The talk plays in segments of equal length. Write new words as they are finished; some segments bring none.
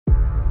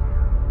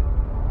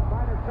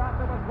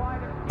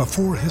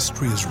Before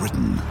history is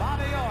written,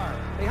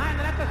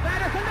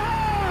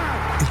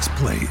 it's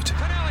played.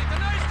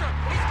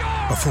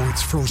 Before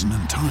it's frozen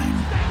in time,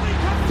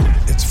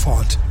 it's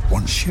fought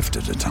one shift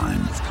at a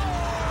time.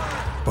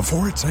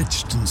 Before it's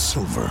etched in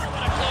silver,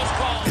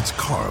 it's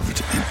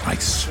carved in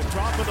ice.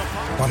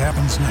 What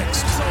happens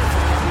next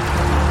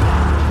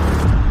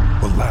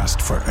will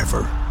last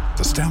forever.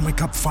 The Stanley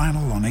Cup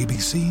Final on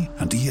ABC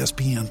and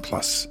ESPN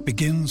Plus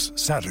begins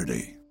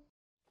Saturday.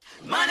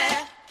 Money,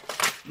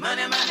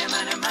 money, money,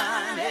 money,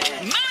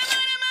 money.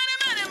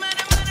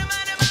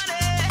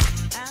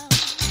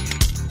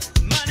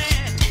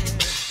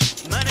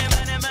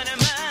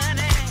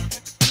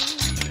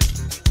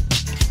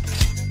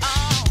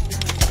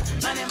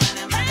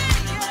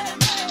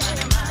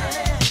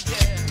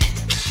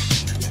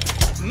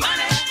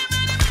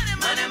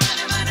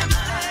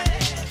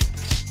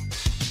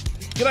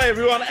 G'day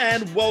everyone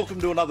and welcome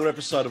to another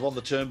episode of On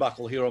the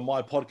Turnbuckle here on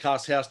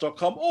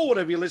mypodcasthouse.com or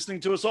whatever you're listening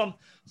to us on.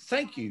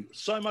 Thank you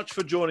so much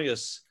for joining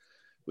us.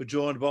 We're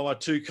joined by my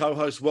two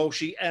co-hosts,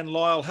 Walshy and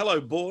Lyle. Hello,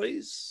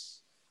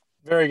 boys.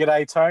 Very good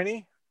day,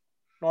 Tony.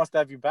 Nice to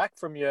have you back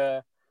from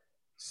your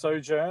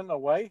sojourn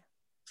away.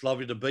 It's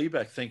lovely to be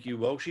back. Thank you,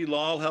 Walshy.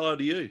 Lyle, hello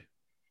to you.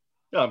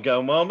 I'm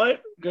going well,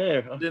 mate.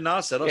 Yeah. I didn't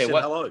ask that. I said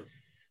hello.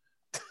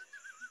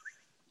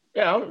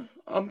 Yeah,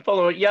 I'm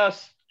following.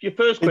 Yes. Your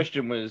first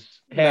question was,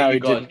 how are you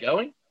guys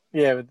going?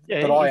 Yeah,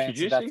 but I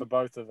answered that for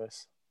both of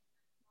us.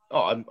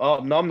 Oh,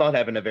 I'm not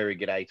having a very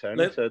good day,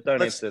 Tony, so don't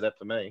answer that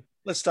for me.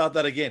 Let's start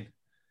that again.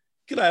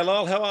 G'day,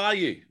 Lyle. How are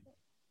you?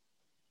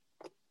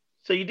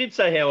 So you did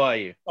say, how are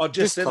you? I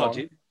just said I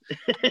did.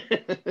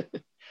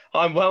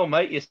 I'm well,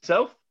 mate.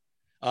 Yourself?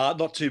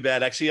 Not too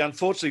bad, actually.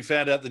 Unfortunately,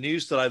 found out the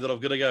news today that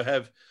I've got to go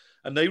have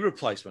a knee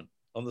replacement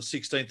on the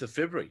 16th of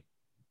February.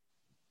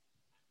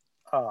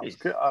 Oh, it's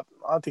good. I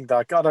don't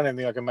even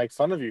think I can make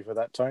fun of you for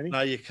that, Tony.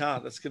 No, you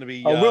can't. That's going to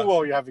be... I will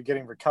while you have it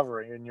getting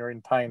recovery and you're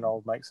in pain.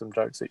 I'll make some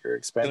jokes at your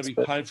expense. It's going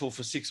to be painful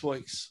for 6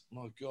 weeks.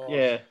 My God.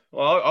 Yeah.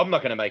 Well, I'm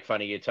not going to make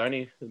fun of you,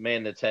 Tony. The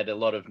man that's had a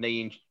lot of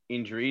knee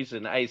injuries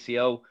and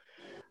ACL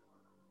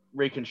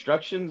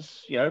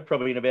reconstructions,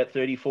 probably in about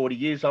 30, 40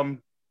 years,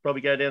 I'm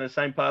probably go down the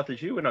same path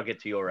as you when I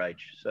get to your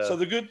age. So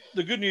the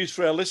good news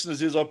for our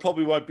listeners is I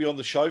probably won't be on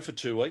the show for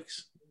 2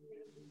 weeks.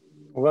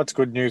 Well, that's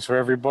good news for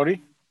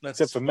everybody.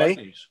 Except for me.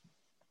 News.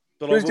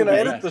 But who's going to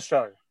edit the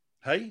show?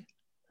 Hey?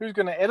 Who's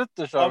going to edit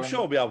the show? I'm sure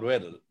I'll be able to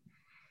edit it.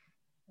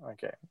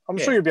 Okay. I'm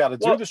sure you'll be able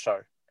to do the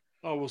show.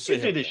 Oh, we'll see.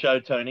 You do the show,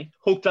 Tony.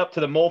 Hooked up to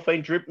the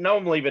morphine drip. No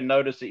one will even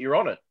notice that you're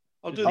on it.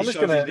 I'll do the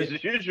show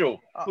as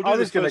usual. I'm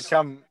just going to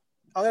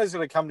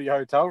come to your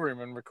hotel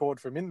room and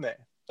record from in there.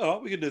 All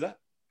right, we can do that.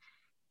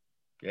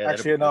 Yeah.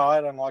 Actually, no,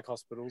 I don't like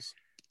hospitals.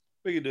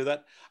 We can do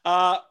that.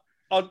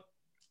 I'd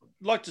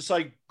like to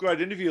say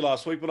great interview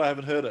last week, but I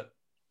haven't heard it.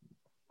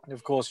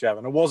 Of course you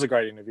haven't. It was a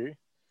great interview.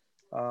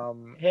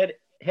 How'd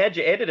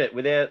you edit it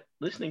without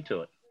listening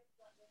to it?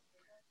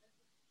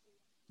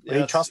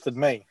 He trusted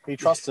me. I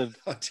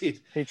did.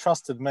 He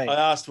trusted me.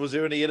 I asked, was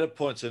there any edit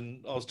points?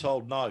 And I was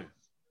told no.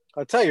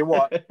 I tell you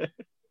what,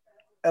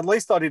 at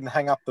least I didn't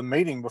hang up the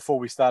meeting before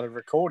we started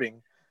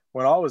recording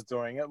when I was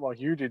doing it like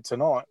you did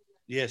tonight.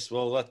 Yes,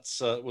 well, that's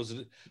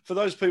for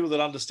those people that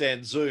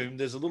understand Zoom,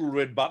 there's a little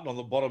red button on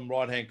the bottom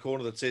right-hand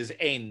corner that says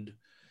end.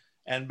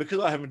 And because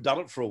I haven't done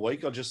it for a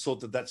week, I just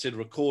thought that said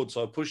record,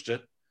 so I pushed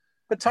it.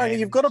 But, Tony,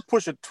 you've got to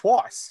push it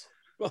twice.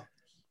 Well,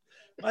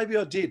 maybe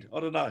I did. I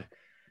don't know.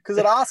 Because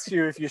it asks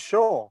you if you're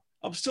sure.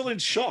 I'm still in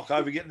shock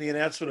over getting the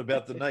announcement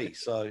about the knee.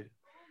 So,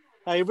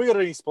 hey, have we got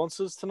any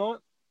sponsors tonight?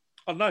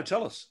 Oh, no,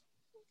 tell us.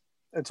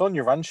 It's on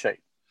your run sheet.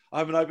 I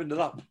haven't opened it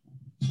up.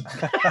 You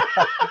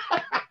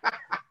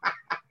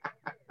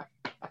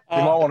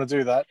might want to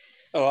do that.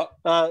 All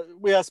right.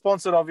 We are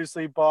sponsored,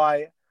 obviously,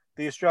 by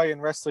the Australian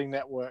Wrestling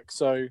Network.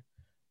 So,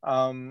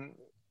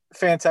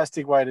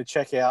 fantastic way to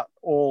check out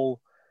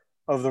all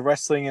of the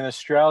wrestling in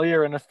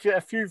Australia and a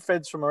few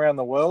feds from around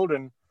the world.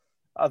 And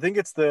I think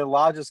it's the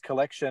largest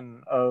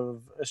collection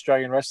of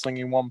Australian wrestling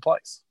in one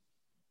place.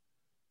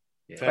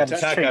 Yeah,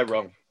 can't go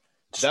wrong.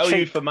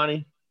 Value for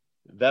money.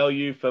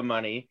 Value for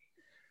money.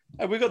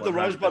 Have we got 100%. The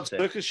Rosebud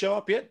Circus show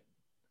up yet?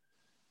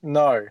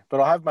 No, but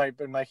I have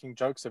been making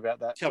jokes about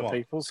that to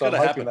people. So I'm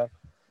hoping that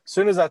as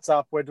soon as that's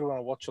up, we're doing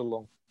a watch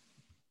along.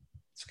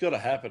 It's got to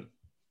happen.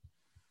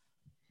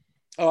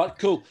 All right,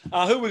 cool.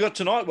 Who we got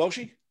tonight,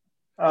 Walshy?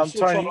 Tony.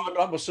 Trying to open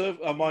up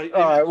my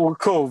all right, well,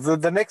 cool.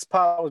 The next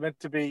part was meant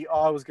to be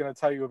I was going to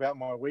tell you about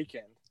my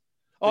weekend.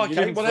 Oh,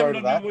 okay. What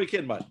happened on your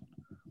weekend, mate?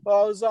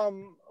 Well, it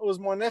was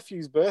my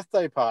nephew's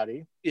birthday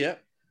party. Yeah.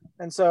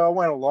 And so I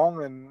went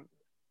along and,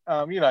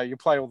 you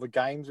play all the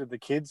games with the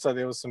kids. So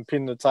there was some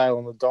pin the tail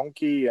on the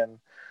donkey and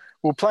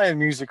we're playing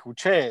musical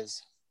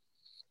chairs.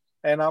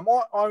 And I'm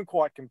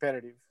quite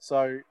competitive.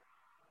 So,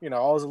 I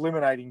was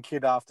eliminating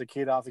kid after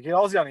kid after kid. I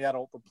was the only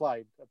adult that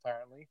played,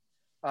 apparently.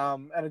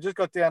 And it just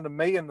got down to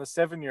me and the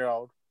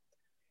 7-year-old.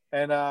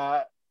 And,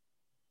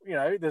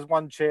 there's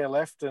one chair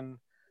left and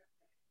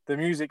the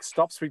music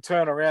stops. We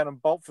turn around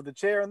and bolt for the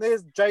chair. And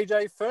there's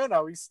JJ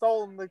Furno. He's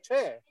stolen the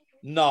chair.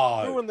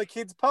 No. Ruined the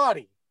kids'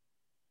 party.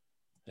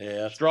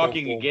 Yeah,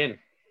 striking again.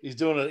 He's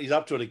doing it. He's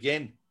up to it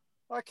again.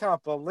 I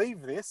can't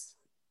believe this.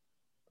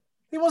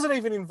 He wasn't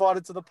even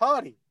invited to the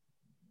party.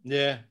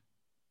 Yeah.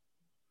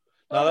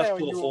 No, that's poor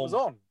poor form. it was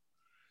on.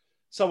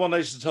 Someone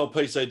needs to tell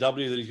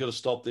PCW that he's got to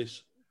stop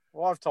this.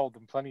 Well, I've told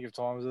them plenty of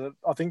times that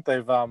I think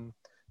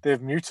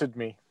they've muted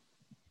me.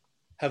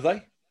 Have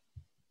they?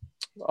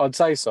 I'd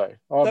say so.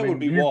 That would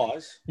be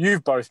wise.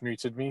 You've both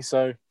muted me,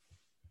 so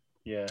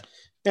yeah.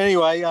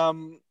 Anyway, I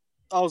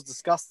was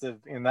disgusted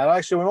in that.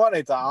 Actually, we might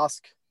need to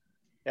ask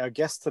our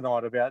guest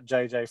tonight about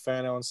JJ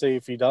Furno and see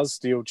if he does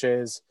steal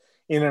chairs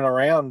in and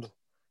around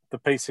the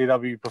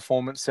PCW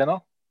Performance Centre.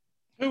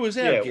 Who was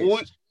our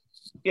guest?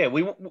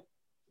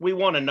 We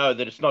want to know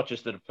that it's not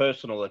just a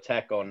personal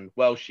attack on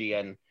Welshie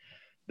and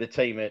the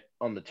team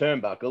on the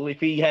turnbuckle. If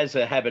he has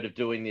a habit of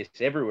doing this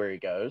everywhere he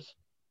goes,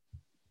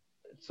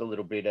 it's a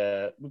little bit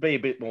be a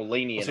bit more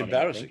lenient. It's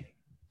embarrassing.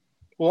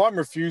 Well, I'm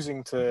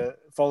refusing to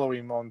follow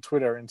him on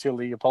Twitter until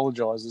he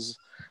apologises,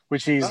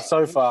 which he's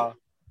so far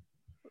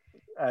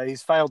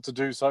he's failed to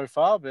do so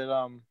far.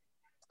 But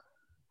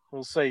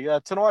we'll see.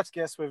 Tonight's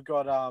guest, we've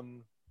got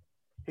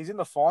he's in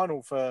the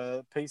final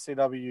for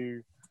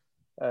PCW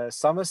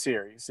Summer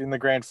Series in the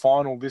grand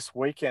final this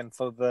weekend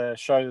for the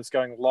show that's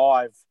going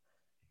live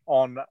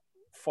on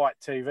Fight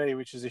TV,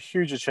 which is a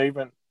huge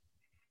achievement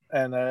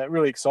and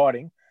really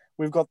exciting.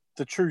 We've got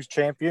the true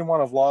champion,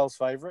 one of Lyle's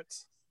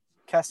favourites,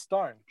 Cass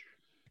Stone.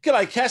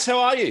 G'day, Cass. How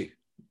are you?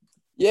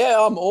 Yeah,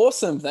 I'm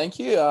awesome. Thank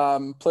you.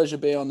 Pleasure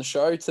being on the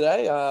show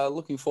today.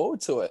 Looking forward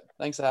to it.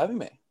 Thanks for having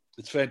me.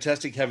 It's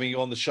fantastic having you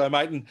on the show,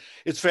 mate. And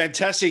it's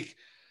fantastic,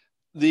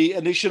 the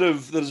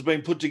initiative that has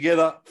been put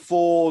together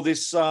for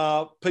this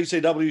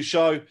PCW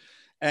show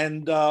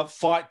and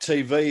Fight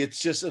TV. It's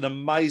just an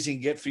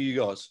amazing get for you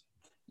guys.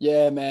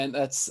 Yeah, man,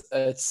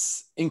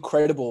 it's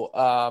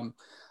incredible.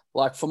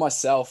 Like for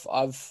myself,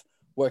 I've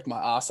worked my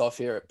ass off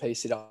here at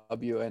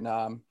PCW,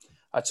 and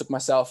I took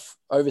myself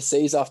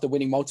overseas after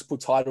winning multiple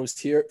titles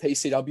here at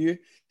PCW.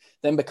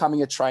 Then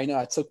becoming a trainer,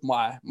 I took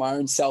my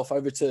own self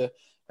over to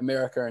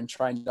America and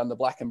trained under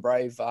Black and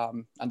Brave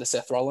under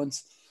Seth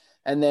Rollins.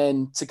 And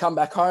then to come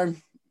back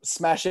home,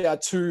 smash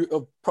out two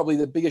of probably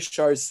the biggest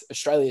shows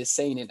Australia has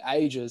seen in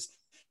ages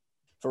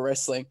for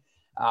wrestling,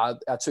 our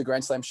two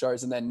Grand Slam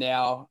shows, and then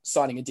now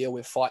signing a deal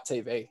with Fight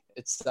TV.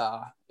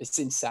 It's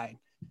insane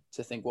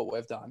to think what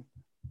we've done.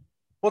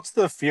 What's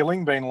the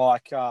feeling been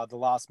like the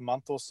last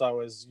month or so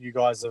as you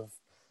guys have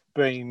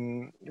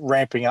been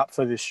ramping up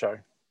for this show?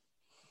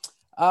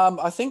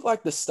 I think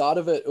like the start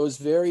of it was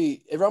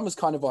everyone was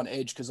kind of on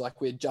edge because like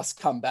we had just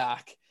come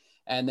back,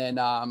 and then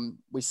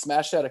we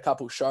smashed out a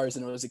couple shows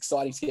and it was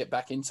exciting to get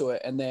back into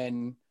it. And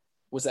then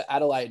was at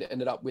Adelaide,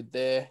 ended up with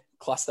their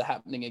cluster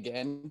happening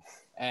again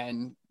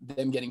and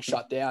them getting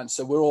shut down.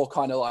 So we're all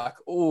kind of like,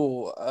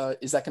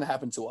 is that going to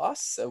happen to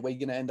us? Are we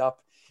going to end up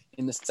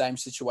in the same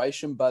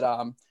situation? But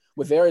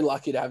we're very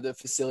lucky to have the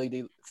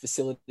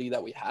facility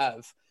that we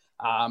have.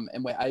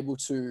 And we're able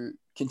to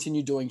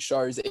continue doing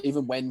shows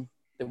even when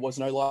there was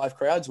no live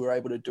crowds. We're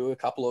able to do a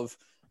couple of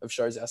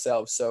shows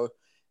ourselves. So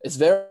it's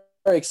very,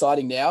 very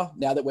exciting now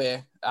that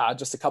we're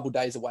just a couple of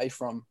days away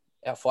from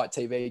our Fight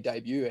TV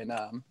debut. And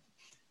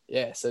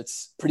so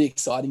it's pretty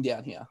exciting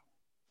down here.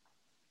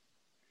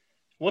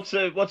 What's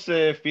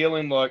the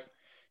feeling like?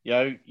 You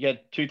know, you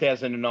had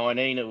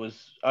 2019, it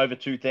was over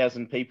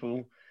 2,000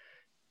 people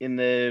in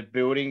the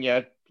building. You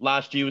know,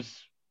 last year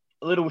was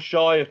a little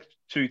shy of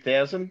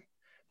 2,000,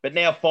 but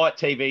now Fight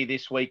TV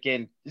this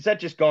weekend, is that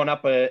just gone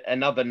up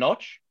another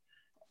notch?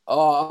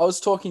 Oh, I was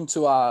talking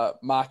to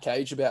Mark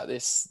Cage about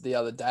this the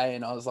other day,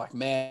 and I was like,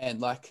 man,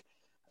 like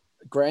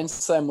Grand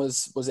Slam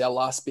was our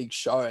last big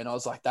show, and I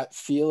was like, that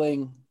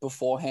feeling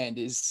beforehand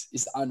is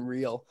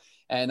unreal,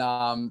 and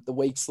the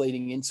weeks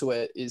leading into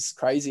it is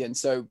crazy. And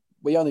so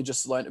we only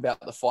just learned about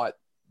the Fight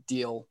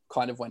deal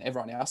kind of when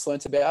everyone else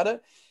learned about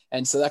it.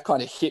 And so that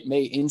kind of hit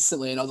me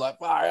instantly. And I was like,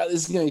 wow,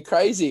 this is going to be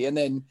crazy. And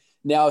then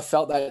now I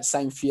felt that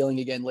same feeling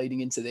again leading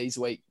into this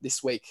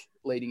week,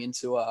 leading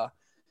into our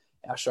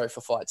show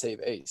for Fight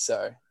TV.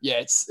 So yeah,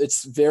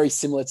 it's very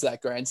similar to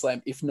that Grand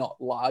Slam, if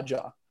not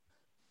larger.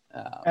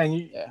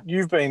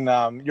 You've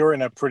been, you're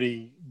in a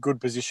pretty good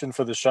position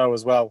for the show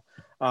as well.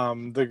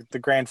 The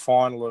grand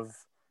final of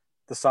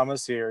the Summer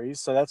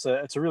Series. So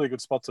it's a really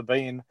good spot to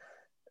be in.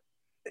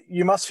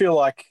 You must feel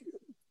like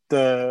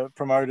the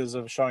promoters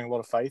are showing a lot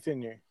of faith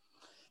in you.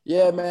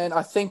 Yeah, man.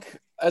 I think,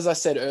 as I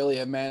said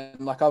earlier, man,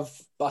 like I've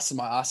busted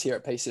my ass here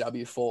at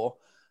PCW for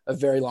a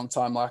very long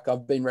time. Like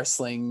I've been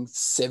wrestling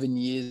 7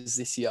 years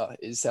this year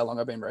is how long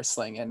I've been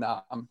wrestling. And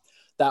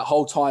that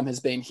whole time has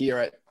been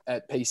here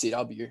at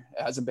PCW. It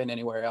hasn't been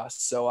anywhere else.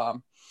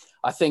 So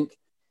I think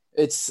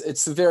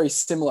it's very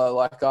similar.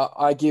 Like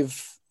I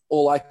give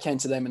all I can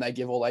to them and they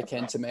give all they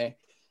can to me.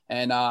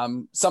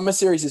 And Summer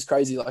Series is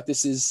crazy. Like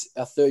this is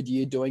our third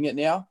year doing it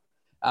now.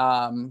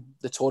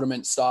 The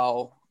tournament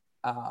style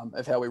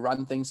of how we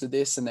run things with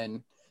this, and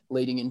then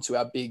leading into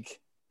our big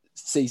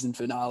season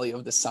finale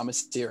of the Summer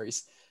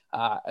Series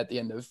at the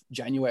end of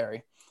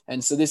January.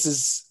 And so this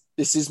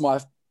is my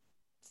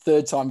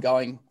third time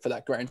going for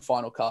that grand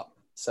final cup.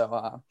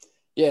 So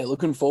yeah,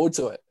 looking forward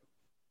to it.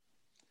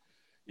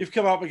 You've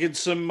come up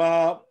against some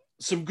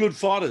good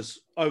fighters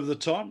over the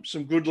time,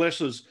 some good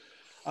lessers.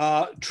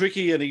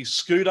 Tricky and his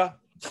Scooter,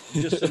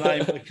 just to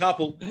name a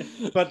couple.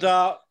 But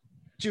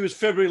it was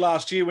February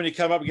last year when you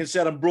came up against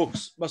Adam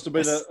Brooks. Must have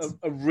been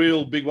a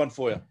real big one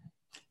for you.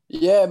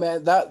 Yeah,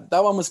 man, that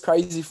one was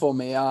crazy for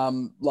me.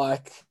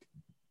 Like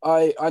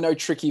I know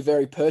Tricky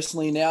very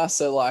personally now,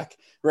 so like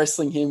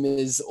wrestling him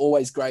is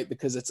always great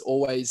because it's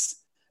always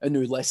a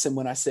new lesson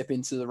when I step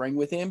into the ring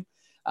with him,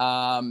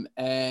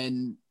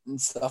 and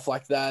stuff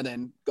like that.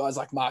 And guys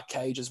like Mark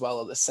Cage as well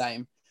are the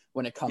same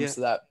when it comes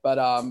to that. But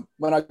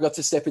when I got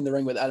to step in the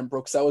ring with Adam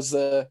Brooks, that was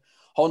a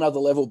whole nother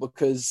level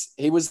because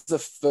he was the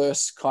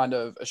first kind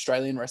of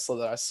Australian wrestler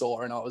that I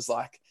saw, and I was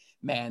like,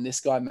 man, this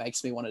guy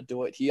makes me want to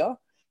do it here.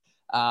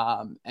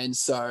 And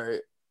so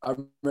I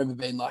remember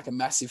being like a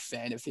massive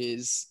fan of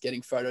his,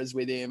 getting photos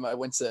with him. I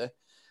went to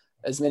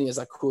as many as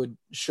I could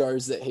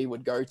shows that he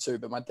would go to,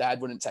 but my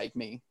dad wouldn't take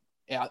me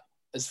out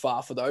as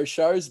far for those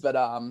shows. But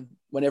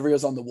whenever he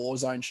was on the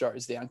Warzone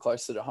shows down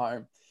closer to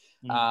home,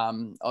 I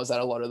was at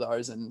a lot of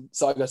those. And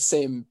so I got to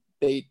see him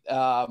beat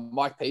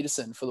Mike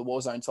Peterson for the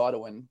Warzone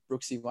title when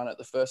Brooksy won it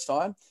the first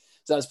time.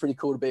 So that was pretty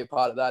cool to be a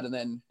part of that. And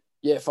then,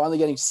 yeah, finally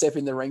getting to step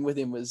in the ring with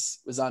him was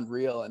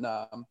unreal. And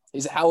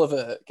he's a hell of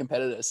a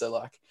competitor. So,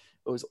 like,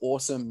 it was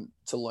awesome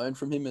to learn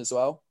from him as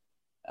well.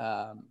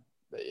 But,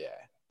 yeah,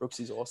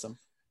 Brooksy's awesome.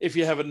 If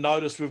you haven't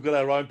noticed, we've got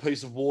our own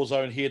piece of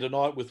Warzone here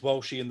tonight with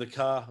Walshy in the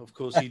car. Of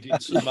course, he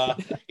did some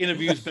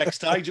interviews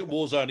backstage at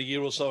Warzone a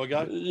year or so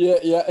ago.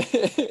 Yeah.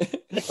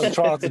 I'm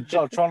trying not to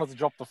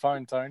drop the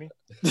phone, Tony.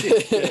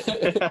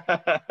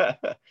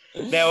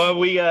 Now,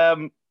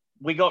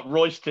 we got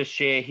Royce to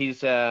share his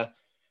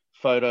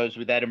photos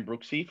with Adam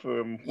Brooksy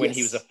from when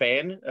he was a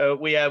fan.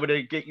 We able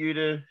to get you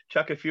to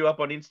chuck a few up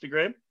on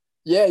Instagram?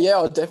 Yeah,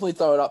 I'll definitely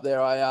throw it up there.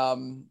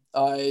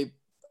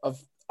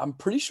 I'm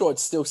pretty sure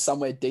it's still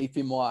somewhere deep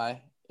in my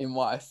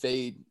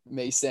feed,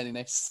 me standing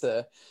next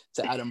to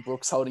Adam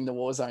Brooks holding the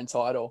Warzone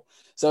title.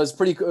 So it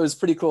was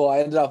pretty cool. I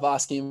ended up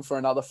asking him for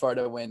another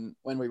photo when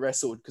we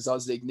wrestled because I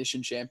was the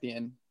Ignition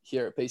champion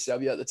here at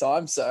PCW at the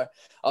time. So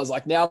I was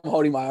like, now I'm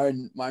holding my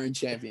own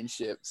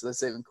championship. So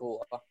that's even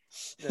cooler.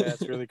 Yeah,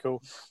 it's really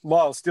cool.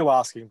 Lyle's still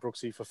asking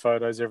Brooksy for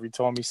photos every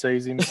time he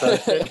sees him. So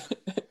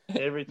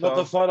every time. Not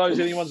the photos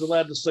anyone's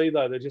allowed to see,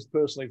 though. They're just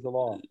personally for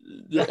Lyle.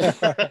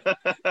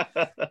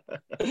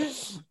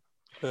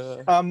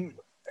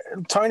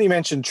 Tony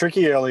mentioned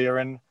Tricky earlier,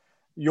 and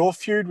your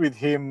feud with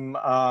him,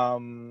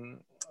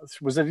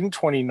 was it in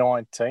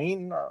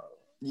 2019?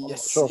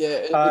 Yes. Sure.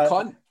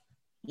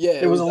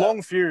 Yeah. It was a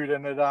long feud,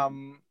 and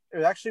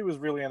it actually was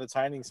really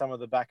entertaining, some of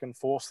the back and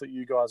forth that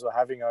you guys were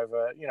having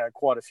over,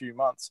 quite a few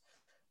months.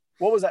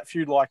 What was that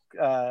feud like?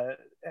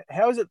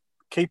 How is it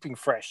keeping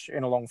fresh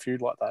in a long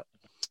feud like that?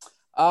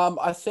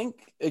 I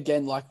think,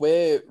 again, like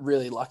we're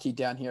really lucky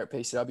down here at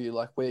PCW.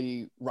 Like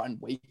we run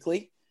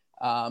weekly.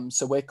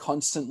 So we're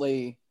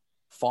constantly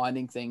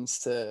finding things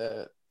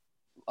to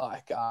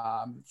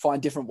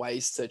find different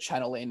ways to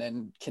channel in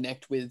and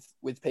connect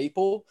with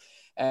people.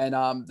 And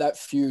that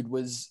feud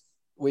was,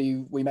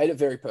 we made it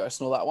very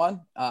personal, that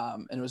one.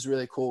 And it was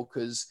really cool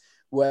because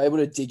we're able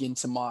to dig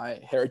into my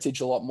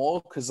heritage a lot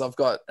more because I've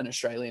got an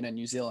Australian and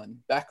New Zealand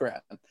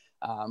background,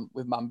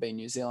 with mum being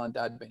New Zealand,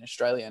 dad being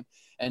Australian.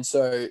 And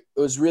so it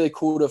was really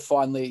cool to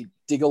finally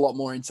dig a lot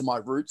more into my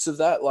roots of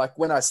that. Like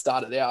when I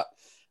started out,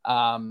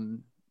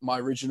 my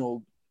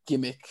original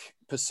gimmick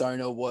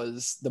persona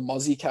was the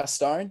Mozzie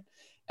Castone.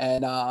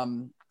 And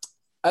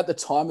at the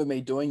time of me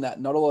doing that,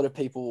 not a lot of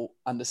people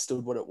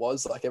understood what it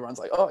was. Like everyone's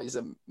like, oh, he's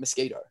a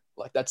mosquito.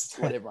 Like that's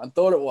what everyone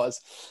thought it was.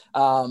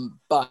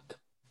 But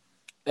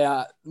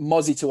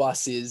Mozzie to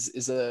us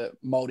is a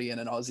Māori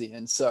and an Aussie.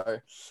 And so,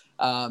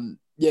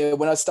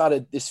 when I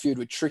started this feud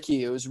with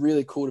Tricky, it was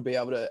really cool to be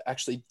able to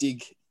actually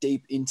dig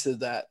deep into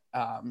that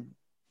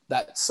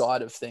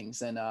side of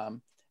things. And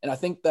I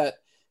think that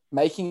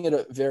making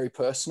it very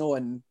personal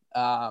and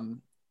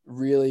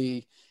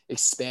really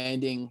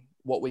expanding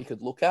what we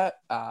could look at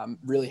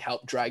really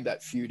helped drag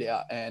that feud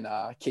out and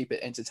keep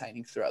it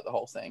entertaining throughout the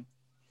whole thing.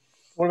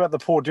 What about the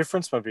poor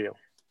difference mobile?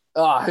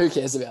 Oh, who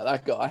cares about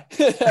that guy?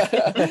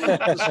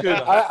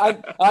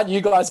 Aren't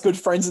you guys good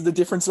friends of the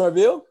difference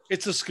mobile?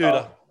 It's a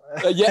scooter.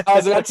 Yeah, I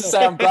was about to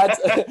say, I'm glad.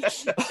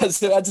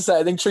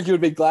 I think Tricky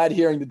would be glad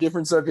hearing the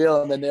difference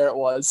mobile, and then there it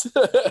was.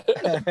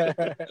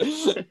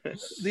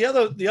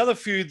 The other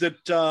feud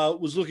that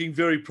was looking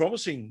very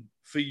promising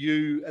for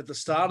you at the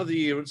start of the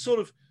year, and sort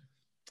of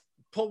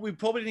we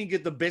probably didn't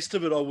get the best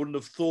of it. I wouldn't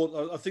have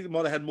thought. I think it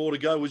might have had more to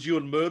go. Was you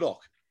and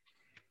Murdoch?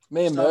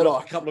 Me and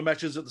Murdoch. A couple of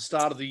matches at the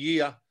start of the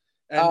year,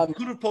 and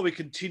could have probably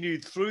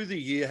continued through the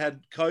year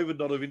had COVID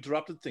not have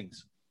interrupted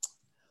things.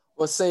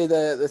 Well, see,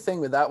 the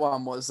thing with that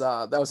one was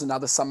that was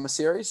another summer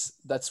series.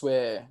 That's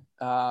where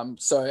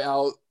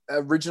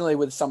originally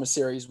with summer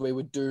series we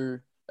would do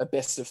a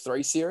best of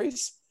 3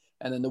 series,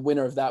 and then the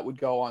winner of that would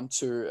go on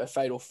to a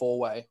fatal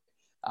 4-way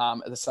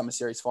at the summer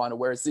series final.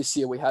 Whereas this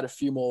year we had a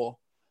few more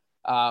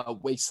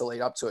weeks to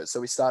lead up to it, so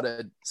we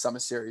started summer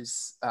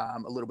series a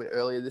little bit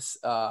earlier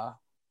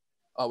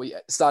we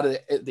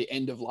started at the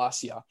end of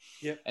last year.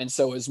 Yep. And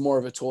so it was more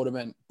of a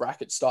tournament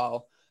bracket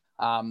style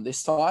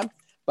this time.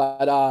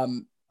 But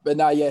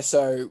no, yeah.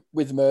 So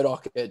with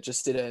Murdoch, it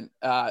just didn't.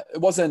 It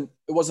wasn't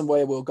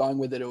where we were going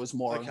with it. It was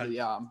more Okay.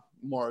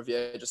 of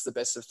just the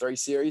best of 3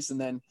 series, and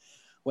then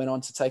went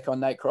on to take on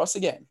Nate Cross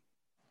again.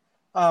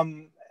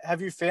 Have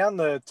you found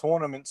the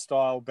tournament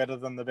style better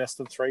than the best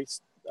of 3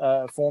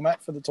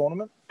 format for the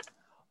tournament?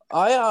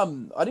 I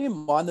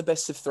didn't mind the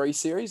best of 3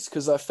 series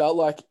because I felt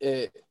like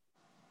it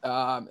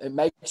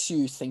makes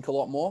you think a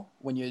lot more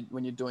when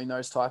you're doing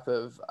those type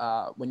of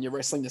when you're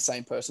wrestling the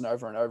same person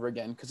over and over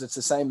again, because it's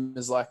the same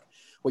as like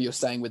what you're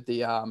saying with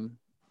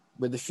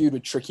the feud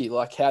with Tricky.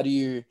 Like, how do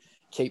you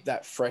keep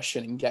that fresh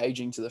and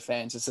engaging to the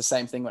fans? It's the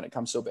same thing when it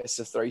comes to a best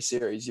of 3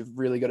 series. You've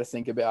really got to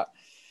think about,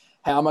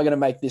 how am I going to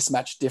make this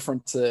match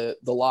different to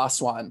the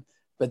last one,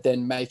 but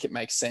then make it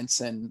make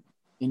sense and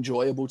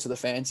enjoyable to the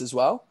fans as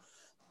well.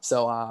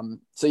 So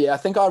yeah, I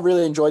think I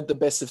really enjoyed the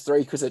best of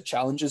 3 because it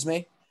challenges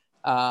me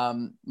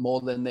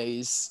more than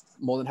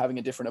having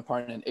a different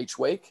opponent each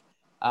week.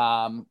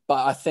 But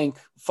I think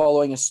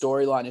following a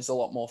storyline is a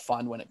lot more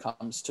fun when it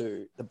comes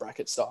to the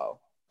bracket style.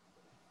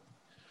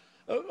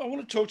 I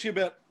want to talk to you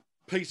about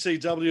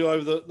PCW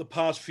over the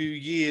past few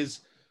years.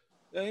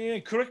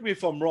 Correct me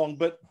if I'm wrong,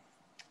 but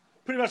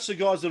pretty much the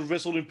guys that have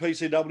wrestled in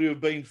PCW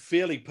have been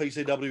fairly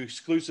PCW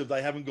exclusive.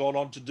 They haven't gone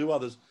on to do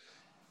others.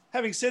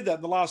 Having said that,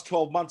 in the last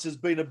 12 months, there's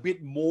been a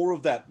bit more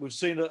of that. We've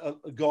seen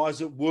guys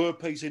that were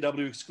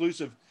PCW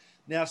exclusive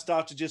now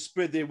start to just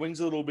spread their wings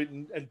a little bit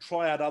and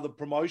try out other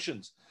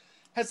promotions.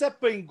 Has that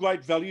been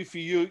great value for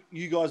you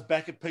guys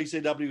back at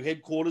PCW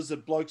headquarters,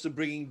 that blokes are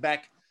bringing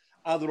back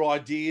other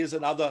ideas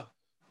and other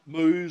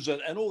moves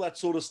and all that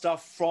sort of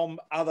stuff from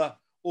other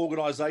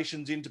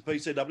organisations into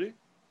PCW?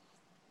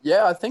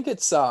 Yeah, I think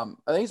it's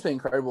been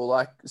incredible.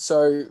 Like,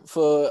 so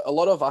for a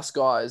lot of us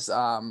guys,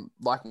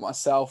 like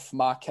myself,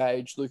 Mark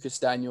Cage, Lucas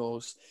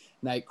Daniels,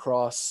 Nate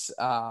Cross,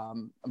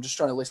 I'm just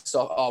trying to list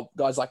off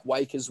guys like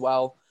Wake as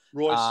well.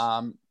 Royce.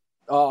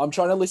 I'm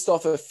trying to list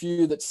off a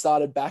few that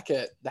started back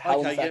at the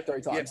Helen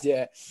Factory times.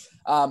 Yep.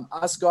 Yeah.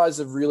 Us guys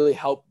have really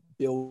helped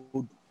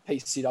build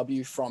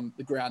PCW from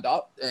the ground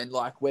up, and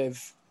like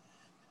we've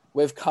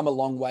come a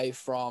long way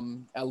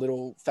from our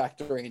little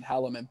factory in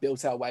Hallam and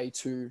built our way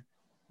to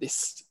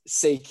this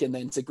Seek and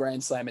then to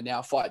Grand Slam and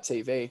now Fight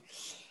TV.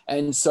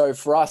 And so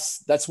for us,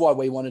 that's why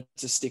we wanted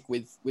to stick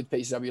with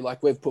PCW.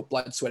 Like, we've put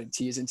blood, sweat and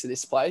tears into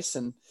this place,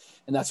 and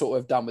that's what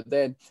we've done with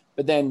them.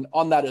 But then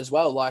on that as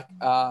well, like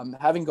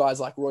having guys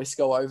like Royce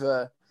go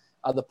over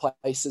other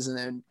places and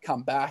then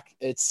come back,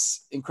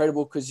 it's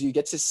incredible because you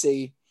get to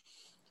see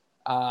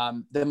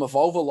them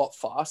evolve a lot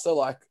faster.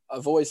 Like,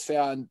 I've always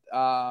found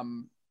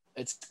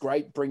it's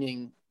great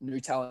bringing new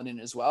talent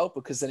in as well,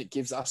 because then it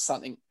gives us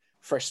something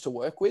fresh to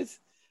work with.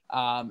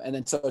 And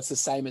then so it's the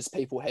same as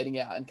people heading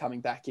out and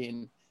coming back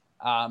in.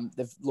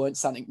 They've learned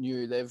something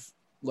new. They've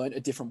learned a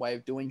different way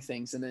of doing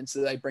things. And then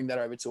so they bring that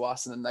over to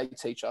us, and then they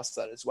teach us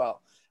that as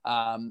well.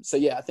 So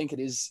yeah, I think it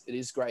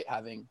is great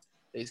having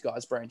these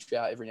guys branch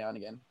out every now and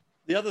again.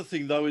 The other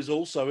thing though is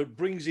also it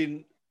brings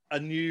in a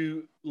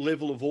new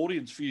level of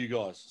audience for you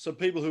guys. So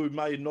people who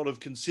may not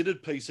have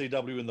considered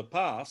PCW in the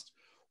past,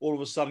 all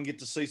of a sudden get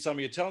to see some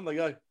of your talent. They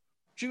go,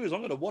 gee whiz, I'm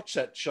going to watch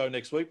that show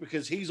next week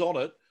because he's on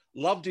it.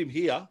 Loved him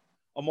here.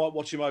 I might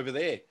watch him over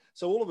there.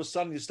 So all of a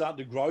sudden you're starting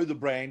to grow the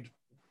brand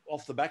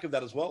off the back of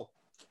that as well.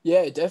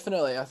 Yeah,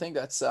 definitely. I think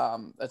that's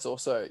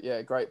also,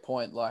 a great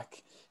point.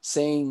 Like,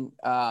 seeing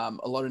a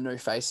lot of new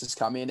faces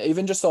come in,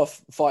 even just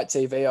off Fight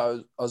TV.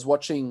 I was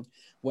watching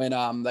when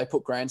they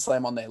put Grand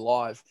Slam on there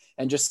live,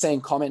 and just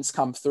seeing comments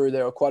come through.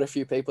 There were quite a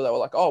few people that were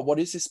like, oh, what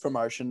is this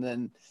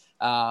promotion?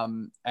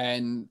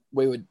 And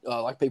we would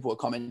people were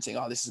commenting,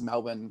 oh, this is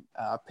Melbourne,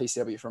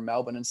 PCW from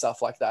Melbourne and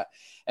stuff like that.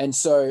 And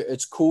so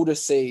it's cool to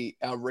see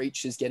our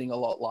reach is getting a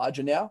lot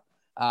larger now.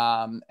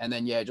 And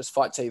then, just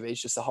Fight TV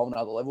is just a whole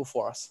nother level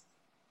for us.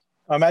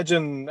 I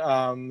imagine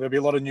there'll be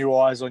a lot of new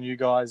eyes on you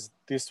guys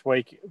this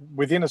week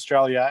within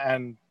Australia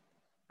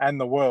and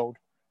the world.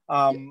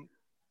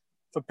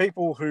 For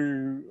people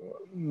who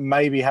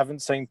maybe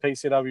haven't seen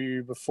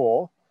PCW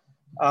before,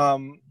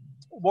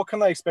 what can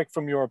they expect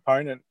from your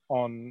opponent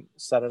on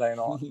Saturday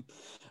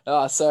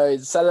night? So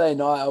Saturday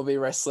night, I'll be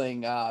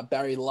wrestling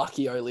Barry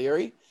Lucky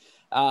O'Leary.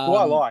 Who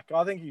I like.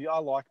 I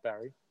like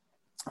Barry.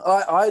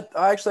 I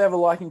actually have a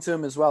liking to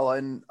him as well.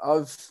 And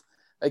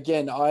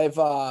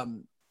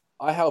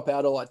I help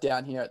out a lot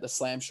down here at the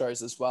Slam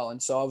shows as well.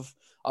 And so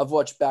I've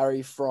watched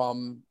Barry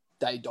from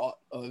day dot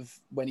of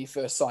when he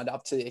first signed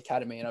up to the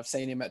academy, and I've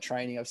seen him at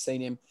training. I've seen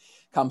him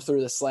come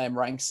through the Slam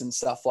ranks and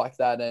stuff like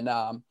that. And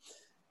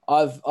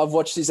I've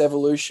watched his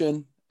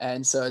evolution,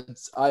 and so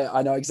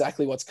I know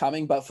exactly what's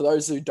coming. But for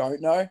those who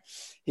don't know,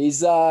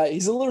 he's a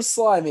little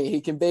slimy.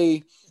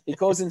 He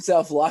calls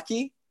himself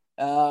Lucky.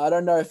 I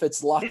don't know if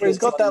it's luck. He's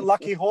got that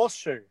lucky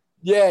horseshoe.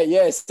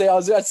 Yeah. See, I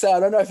was about to say,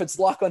 I don't know if it's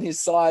luck on his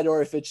side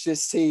or if it's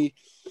just he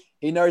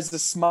knows the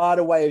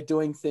smarter way of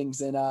doing things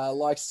and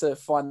likes to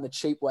find the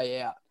cheap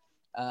way out.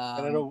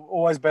 And it'll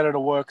always better to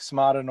work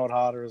smarter, not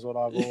harder, is what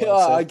I've always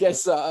Yeah, said. I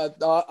guess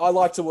I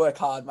like to work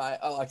hard, mate.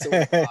 I like to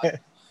work hard.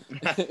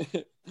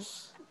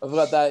 I've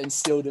got that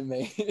instilled in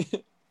me.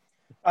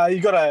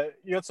 You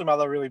got some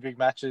other really big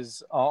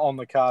matches on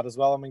the card as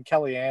well. I mean,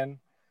 Kellyanne,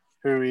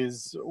 who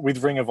is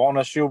with Ring of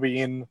Honor, she'll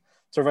be in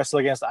to wrestle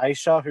against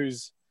Aisha,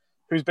 who's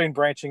been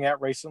branching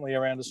out recently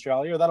around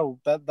Australia.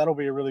 That'll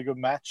be a really good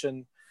match.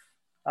 And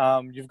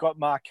you've got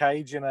Mark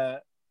Cage in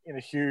a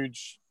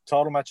huge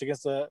title match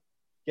against a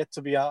yet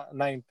to be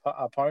named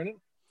opponent.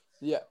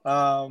 Yeah.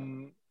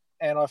 And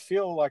I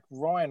feel like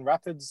Ryan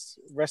Rapids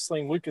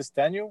wrestling Lucas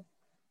Daniel.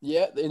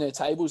 Yeah, in a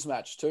tables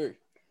match too.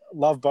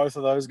 Love both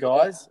of those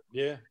guys.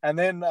 Yeah. And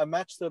then a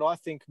match that I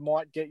think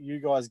might get you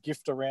guys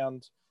gift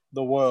around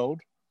the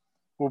world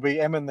will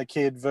be Emin the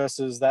Kid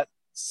versus that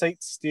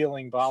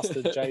seat-stealing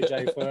bastard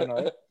JJ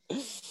Furno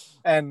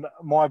and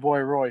my boy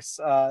Royce.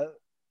 That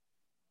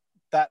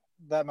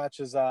match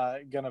is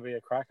going to be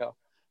a cracker.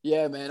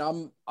 Yeah,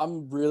 man,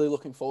 I'm really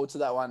looking forward to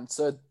that one.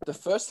 So the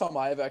first time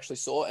I ever actually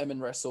saw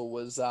Emin wrestle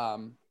was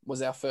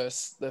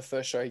the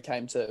first show he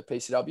came to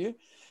PCW.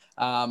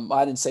 I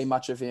hadn't seen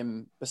much of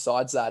him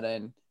besides that,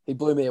 and he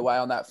blew me away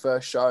on that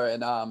first show.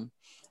 And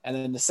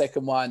then the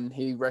second one,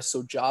 he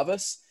wrestled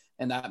Jarvis,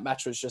 and that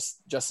match was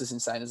just as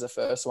insane as the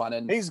first one.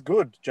 And he's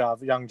good,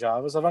 young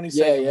Jarvis. I've only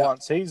seen him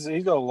once. He's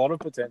got a lot of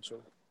potential.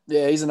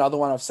 Yeah, he's another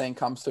one I've seen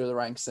come through the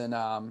ranks, and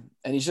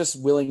he's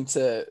just willing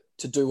to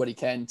do what he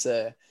can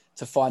to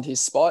find his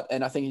spot,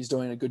 and I think he's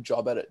doing a good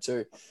job at it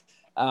too.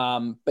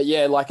 But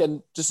yeah,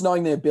 and just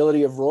knowing the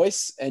ability of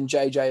Royce and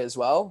JJ as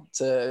well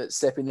to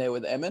step in there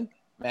with Emin,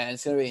 man,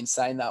 it's going to be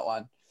insane, that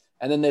one.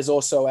 And then there's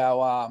also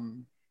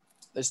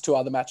there's two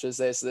other matches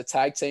there. So the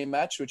tag team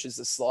match, which is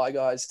the Sly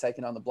Guys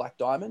taking on the Black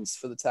Diamonds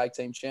for the tag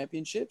team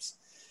championships.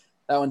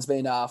 That one's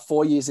been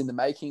 4 years in the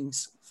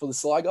makings for the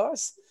Sly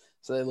Guys.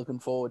 So they're looking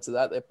forward to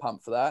that. They're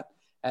pumped for that.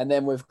 And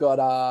then we've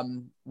got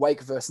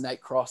Wake versus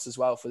Nate Cross as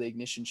well for the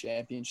Ignition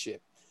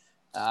Championship.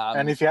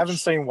 And if you haven't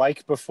seen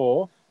Wake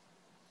before,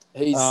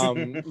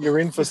 you're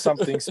in for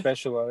something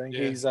special. I think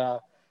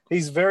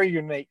he's very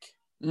unique.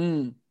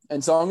 And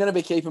so I'm going to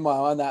be keeping my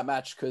eye on that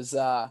match because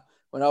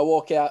when I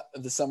walk out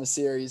of the Summer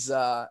Series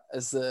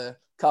as the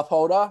cup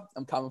holder,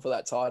 I'm coming for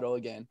that title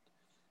again.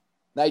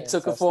 Nate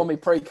took it for me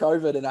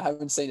pre-COVID, and I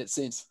haven't seen it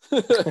since.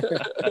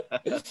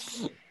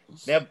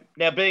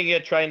 Now, being a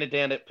trainer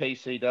down at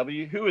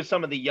PCW, who are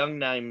some of the young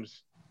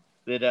names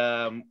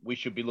that we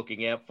should be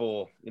looking out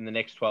for in the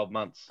next 12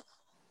 months?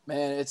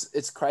 Man,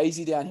 it's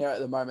crazy down here at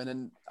the moment.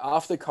 And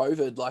after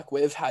COVID,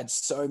 we've had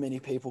so many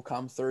people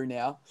come through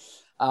now.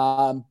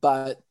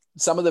 But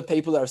some of the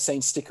people that I've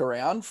seen stick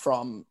around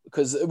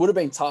because it would have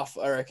been tough,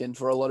 I reckon,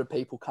 for a lot of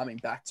people coming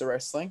back to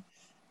wrestling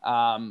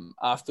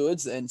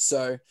afterwards. And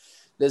so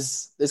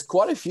there's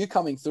quite a few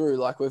coming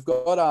through. We've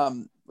got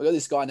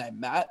this guy named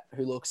Matt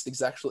who looks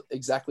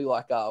exactly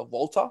like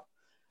Walter.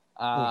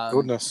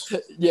 Goodness.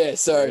 Yeah.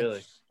 So,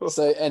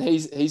 really? and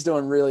he's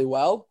doing really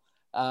well.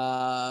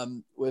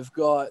 We've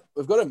got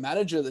a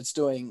manager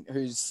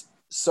who's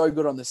so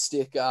good on the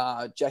stick,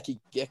 Jackie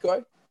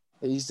Gecko.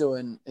 He's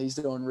doing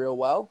real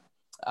well.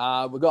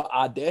 We've got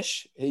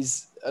Ardesh. I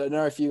don't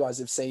know if you guys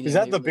have seen him. Is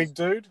that the big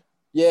dude?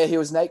 Yeah, he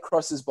was Nate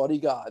Cross's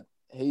bodyguard.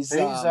 He's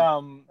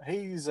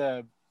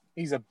a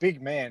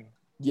big man.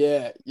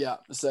 Yeah.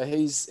 So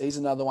he's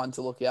another one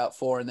to look out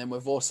for. And then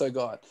we've also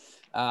got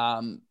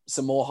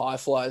some more high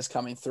flyers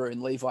coming through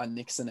in Levi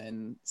Nixon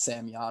and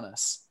Sam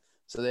Yanis.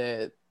 So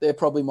they're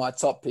probably my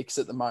top picks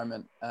at the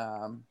moment,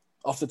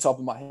 off the top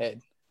of my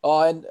head.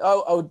 Oh, and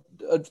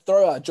I'd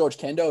throw George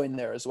Kendo in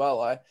there as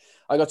well. I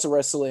got to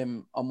wrestle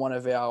him on one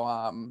of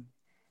our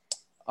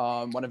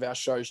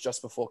shows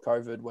just before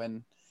COVID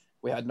when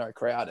we had no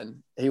crowd,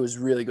 and he was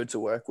really good to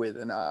work with.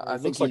 And I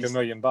think looks like $1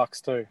 million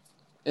too.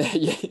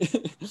 Yeah,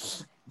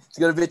 he's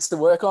got a bit to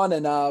work on,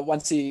 and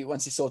once he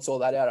sorts all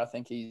that out, I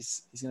think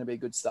he's going to be a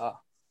good star.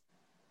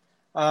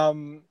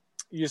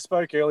 You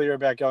spoke earlier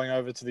about going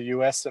over to the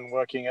US and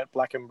working at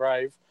Black and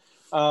Brave.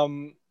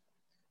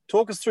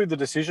 Talk us through the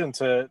decision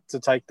to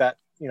take that,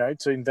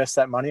 to invest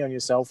that money on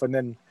yourself, and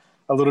then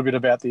a little bit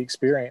about the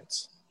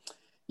experience.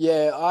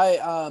 Yeah,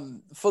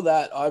 for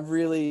that, I've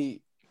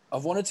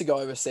wanted to go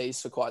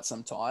overseas for quite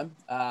some time.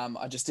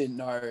 I just didn't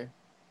know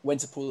when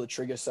to pull the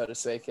trigger, so to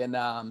speak. And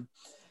I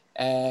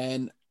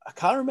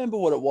can't remember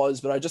what it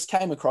was, but I just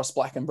came across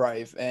Black and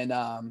Brave,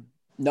 and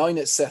knowing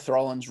that Seth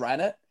Rollins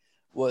ran it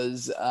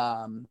was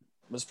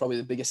probably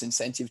the biggest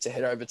incentive to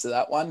head over to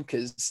that one,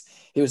 because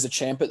he was a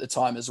champ at the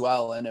time as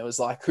well. And it was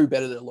who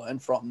better to learn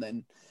from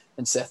than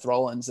Seth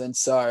Rollins. And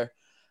so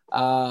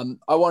I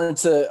want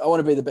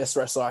to be the best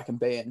wrestler I can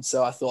be. And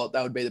so I thought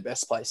that would be the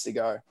best place to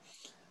go.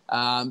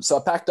 So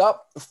I packed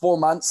up 4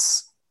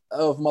 months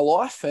of my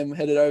life and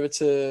headed over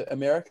to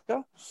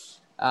America,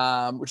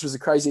 which was a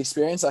crazy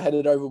experience. I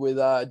headed over with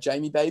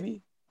Jamie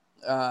Baby.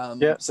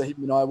 So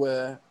him and I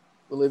were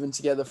living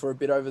together for a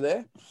bit over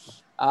there.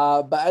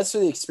 But as for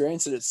the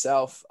experience in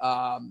itself,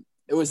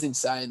 it was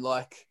insane.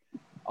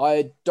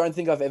 I don't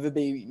think I've ever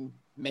been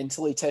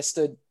mentally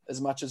tested as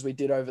much as we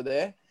did over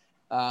there.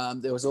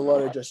 There was a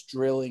lot of just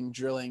drilling.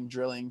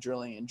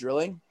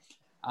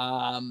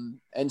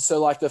 And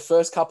so like the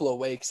first couple of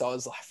weeks, I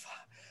was like,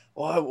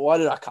 why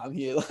did I come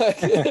here?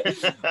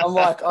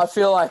 Like, I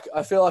feel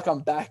like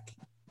I'm back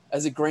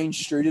as a green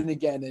student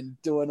again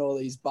and doing all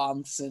these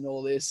bumps and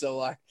all this. So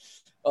like,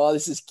 oh,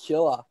 this is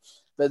killer.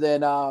 But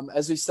then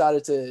as we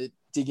started to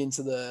dig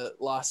into the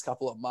last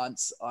couple of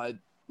months,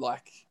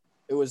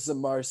 it was the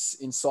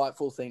most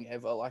insightful thing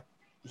ever. Like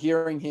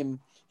hearing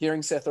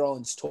Seth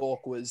Rollins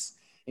talk was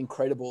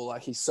incredible.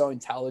 Like he's so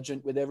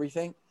intelligent with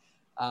everything.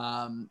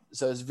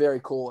 So it's very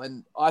cool.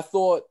 And I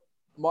thought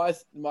my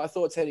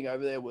thoughts heading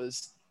over there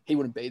was he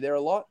wouldn't be there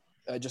a lot.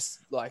 Just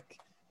like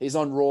he's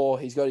on Raw,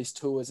 he's got his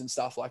tours and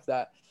stuff like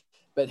that.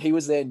 But he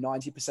was there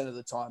 90% of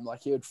the time.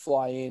 Like he would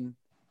fly in,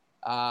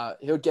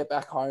 he would get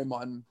back home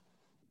on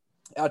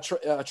our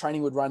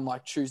training would run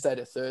like Tuesday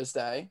to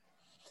Thursday,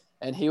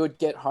 and he would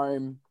get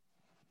home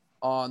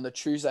on the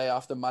Tuesday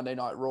after Monday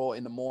Night Raw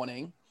in the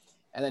morning,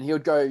 and then he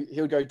would go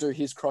do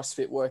his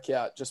CrossFit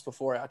workout just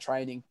before our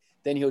training.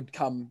 Then he would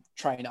come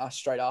train us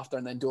straight after,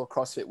 and then do a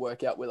CrossFit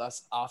workout with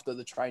us after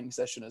the training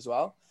session as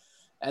well.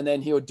 And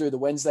then he would do the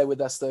Wednesday with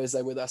us,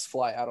 Thursday with us,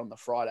 fly out on the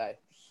Friday.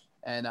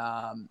 And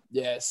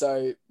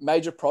so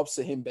major props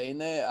to him being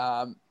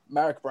there.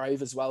 Marek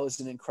Brave as well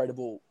is an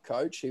incredible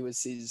coach. He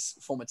was his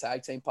former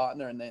tag team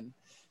partner and then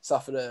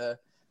suffered a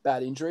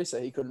bad injury, so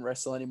he couldn't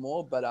wrestle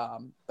anymore. But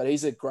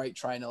he's a great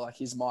trainer. Like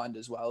his mind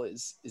as well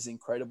is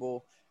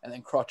incredible. And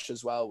then Crotch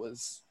as well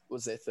was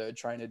their third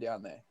trainer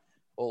down there.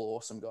 All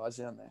awesome guys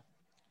down there.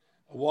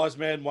 A wise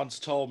man once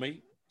told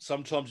me,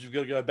 sometimes you've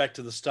got to go back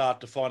to the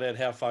start to find out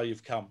how far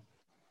you've come.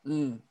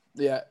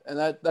 Yeah,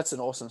 and that's an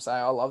awesome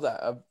saying. I love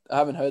that. I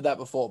haven't heard that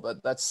before,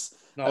 but that's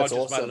I just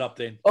awesome. made it up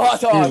then. Oh,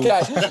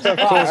 okay.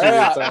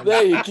 Right.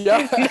 There you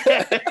go.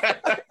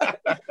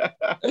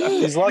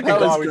 He's like a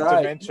guy with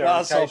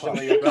dementia.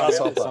 Occasionally he'll come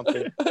out with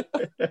something.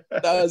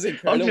 That was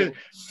incredible.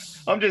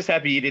 I'm just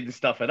happy you didn't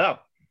stuff it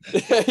up.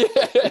 The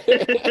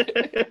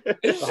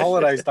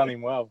holiday's done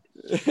him well.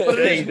 But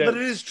it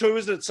is true,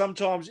 isn't it?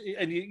 Sometimes,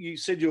 and you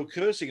said you were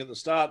cursing at the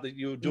start that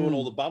you were doing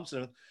all the bumps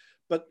and everything.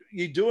 But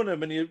you're doing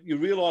them and you're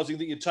realizing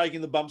that you're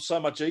taking the bumps so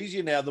much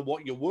easier now than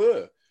what you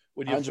were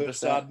when you 100%.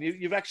 first started.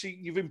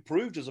 You've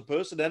improved as a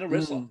person and a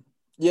wrestler.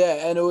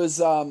 Yeah, and it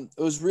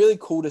was really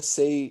cool to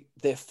see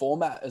their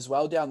format as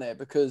well down there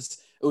because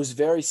it was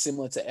very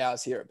similar to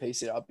ours here at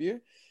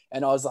PCW.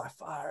 And I was like,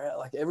 far out,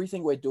 like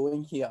everything we're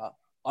doing here,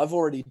 I've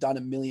already done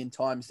 1 million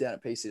times down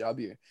at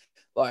PCW.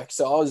 Like,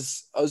 so I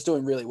was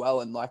doing really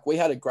well. And like, we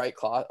had a great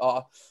class.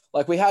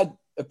 Like we had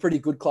a pretty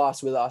good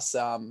class with us.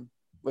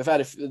 We've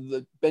had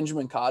the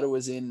Benjamin Carter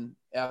was in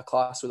our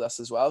class with us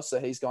as well. So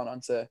he's gone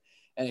on to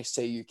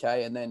NXT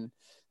UK. And then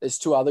there's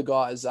two other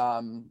guys,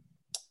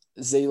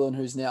 Zealand,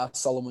 who's now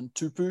Solomon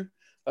Tupu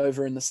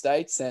over in the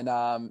States,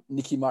 and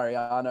Nicky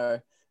Mariano,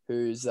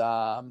 who's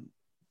Conan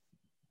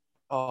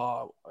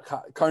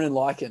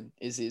Lycan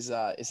is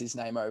his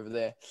name over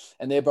there.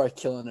 And they're both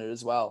killing it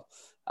as well.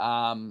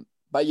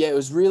 But yeah, it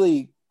was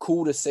really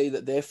cool to see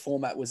that their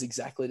format was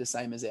exactly the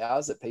same as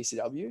ours at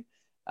PCW.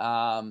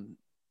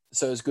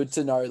 So it's good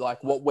to know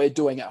like what we're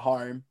doing at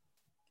home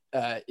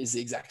is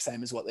the exact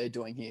same as what they're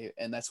doing here.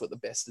 And that's what the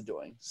best are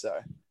doing. So,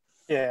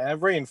 yeah, and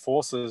it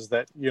reinforces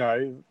that,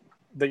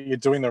 that you're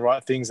doing the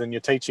right things and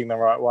you're teaching the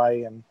right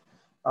way. And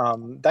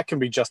that can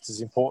be just as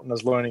important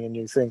as learning a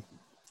new thing.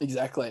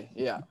 Exactly.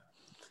 Yeah.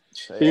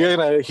 So, You're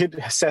going to hit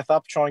Seth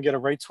up, try and get a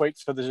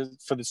retweet for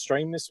the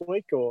stream this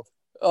week or?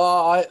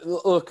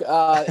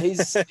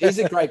 He's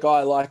a great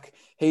guy. Like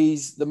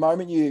the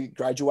moment you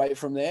graduate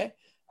from there,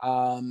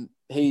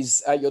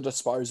 he's at your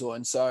disposal.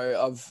 And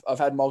so I've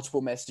had multiple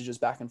messages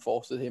back and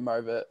forth with him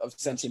I've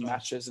sent him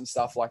matches and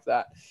stuff like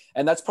that.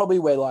 And that's probably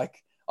where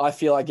like, I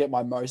feel I get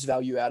my most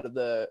value out of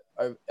the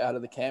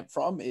camp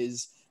from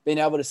is being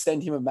able to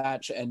send him a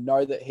match and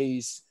know that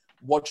he's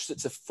watched it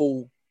to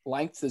full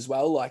length as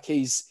well. Like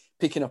he's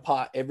picking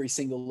apart every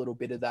single little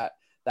bit of that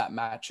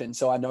match. And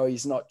so I know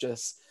he's not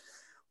just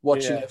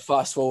watching it,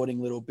 fast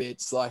forwarding little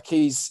bits. Like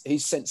he's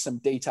sent some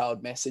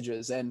detailed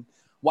messages, and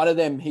one of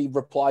them, he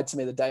replied to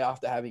me the day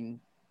after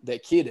having their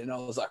kid. And I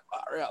was like,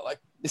 wow, like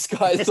this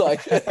guy's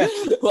like,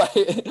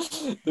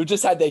 they've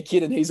just had their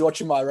kid and he's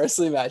watching my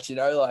wrestling match,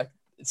 like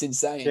it's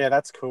insane. Yeah,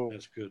 that's cool.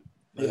 That's good.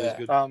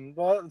 That is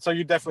good. So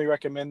you definitely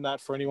recommend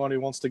that for anyone who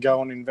wants to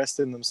go and invest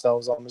in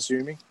themselves, I'm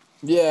assuming.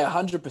 Yeah,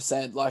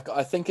 100%. Like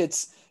I think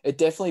it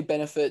definitely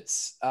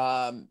benefits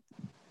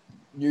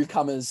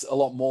newcomers a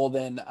lot more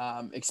than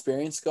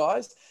experienced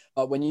guys.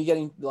 But when you get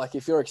in, like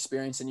if you're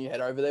experienced and you head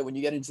over there, when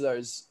you get into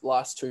those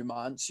last 2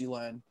 months, you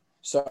learn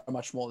so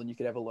much more than you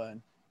could ever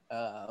learn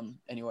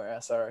anywhere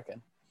else, I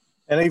reckon.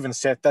 And even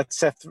Seth,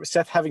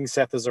 having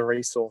Seth as a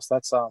resource,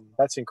 that's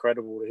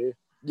incredible to hear.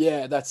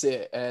 Yeah, that's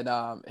it. And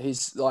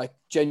he's like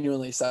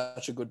genuinely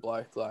such a good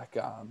bloke. Like,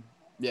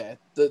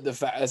 the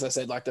fact, as I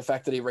said, like the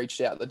fact that he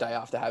reached out the day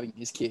after having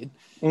his kid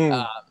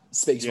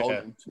speaks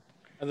volumes.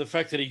 And the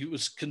fact that he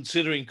was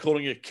considering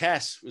calling it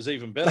Cass was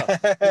even better.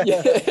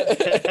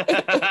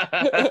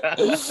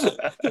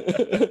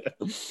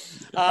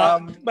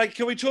 Mate,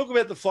 can we talk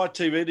about the Fight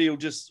TV deal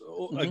just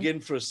again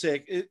for a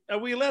sec? Are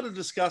we allowed to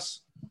discuss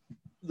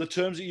the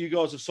terms that you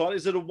guys have signed?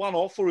 Is it a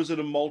one-off or is it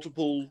a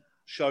multiple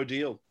show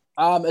deal?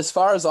 As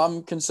far as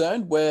I'm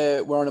concerned,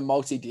 we're on a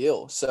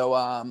multi-deal.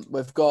 So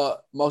we've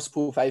got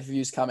multiple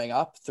pay-per-views coming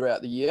up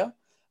throughout the year.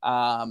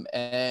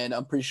 And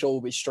I'm pretty sure we'll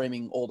be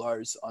streaming all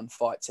those on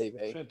Fight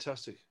TV.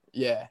 Fantastic.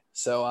 Yeah.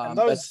 So and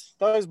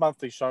those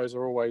monthly shows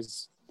are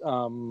always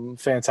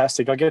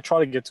fantastic. I try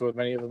to get to as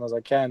many of them as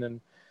I can,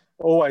 and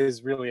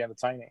always really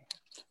entertaining.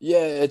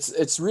 Yeah,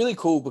 it's really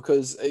cool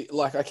because,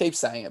 like I keep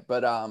saying it,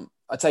 but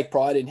I take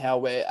pride in how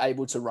we're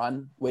able to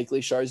run weekly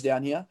shows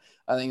down here.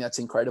 I think that's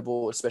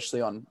incredible,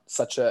 especially on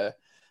such a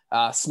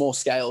small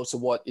scale to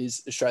what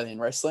is Australian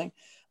wrestling.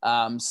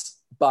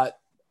 But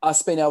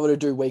us being able to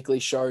do weekly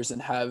shows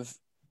and have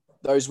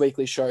those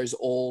weekly shows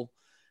all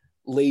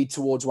lead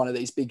towards one of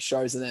these big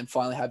shows and then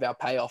finally have our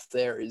payoff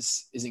there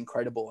is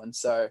incredible. And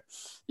so,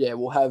 yeah,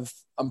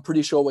 I'm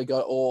pretty sure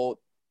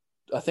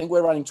I think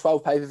we're running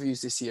 12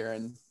 pay-per-views this year,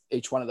 and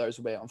each one of those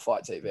will be on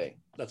Fight TV.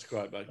 That's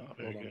great, mate. Oh,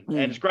 very good. And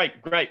it's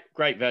great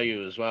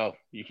value as well.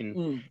 You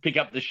can pick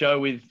up the show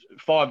with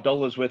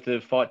 $5 worth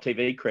of Fight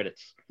TV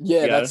credits.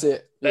 Yeah, that's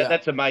it.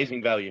 That's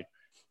amazing value.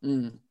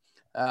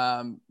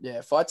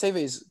 Fight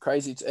TV is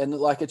crazy, and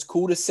like it's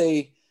cool to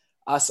see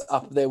us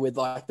up there with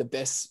like the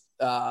best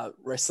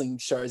wrestling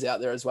shows out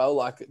there as well.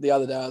 Like the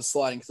other day I was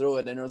sliding through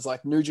it and it was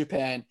like New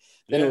Japan,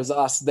 then it was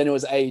us, then it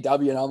was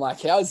AEW, and I'm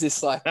like, how is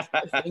this like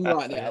a thing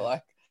right now?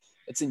 Like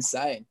it's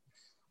insane.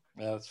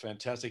 Yeah, that's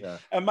fantastic. Yeah.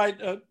 And mate,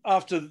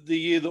 after the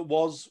year that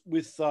was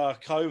with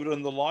COVID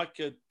and the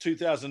like,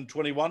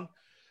 2021,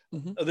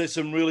 there's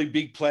some really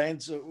big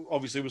plans.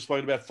 Obviously, we've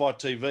spoken about Fight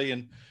TV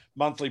and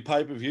monthly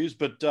pay-per-views,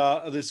 but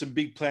are there some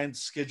big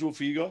plans scheduled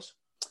for you guys?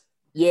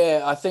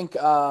 Yeah, I think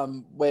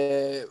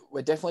we're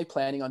definitely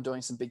planning on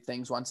doing some big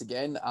things once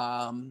again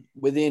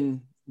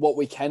within what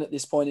we can at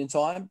this point in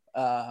time.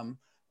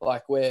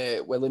 Like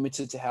we're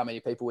limited to how many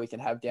people we can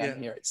have down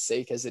here at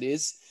Seek as it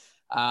is.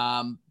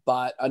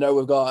 But I know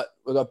we've got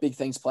big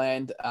things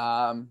planned.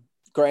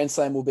 Grand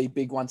Slam will be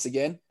big once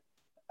again.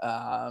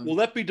 Will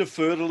that be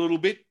deferred a little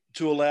bit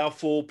to allow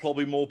for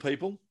probably more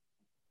people?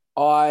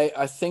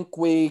 I think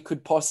we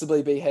could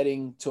possibly be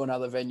heading to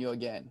another venue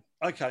again.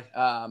 Okay.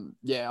 I'm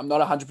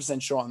not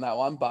 100% sure on that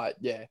one, but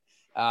yeah,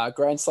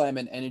 Grand Slam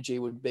and Energy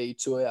would be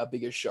two of our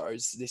biggest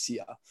shows this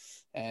year.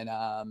 And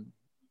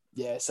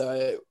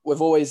so we're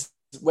always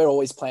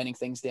planning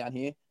things down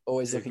here,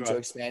 always looking to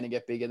expand and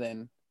get bigger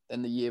than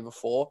the year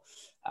before.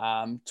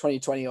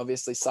 2020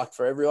 obviously sucked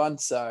for everyone,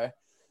 so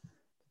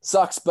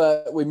sucks,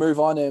 but we move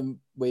on and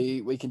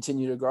we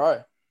continue to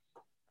grow.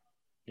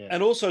 Yeah.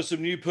 And also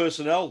some new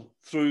personnel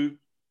through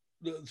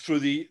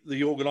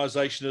the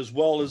organisation, as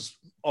well as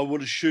I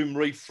would assume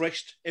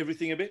refreshed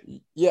everything a bit.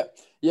 Yeah,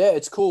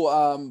 it's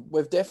cool.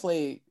 We've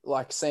definitely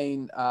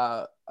seen.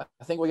 I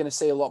think we're going to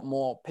see a lot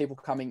more people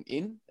coming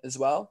in as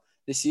well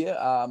this year.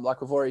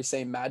 We've already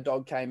seen Mad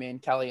Dog came in,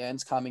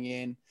 Kellyanne's coming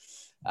in.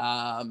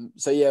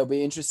 It'll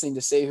be interesting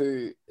to see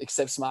who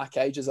accepts Mark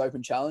Cage's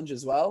open challenge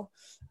as well.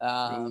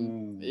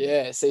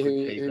 See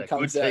who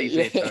comes out.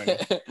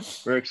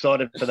 We're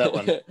excited for that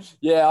one.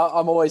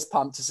 I'm always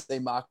pumped to see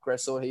Mark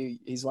wrestle.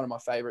 He's one of my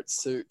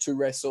favorites to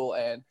wrestle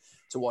and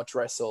to watch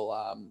wrestle.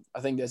 I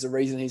think there's a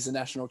reason he's the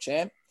national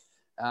champ.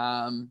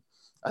 I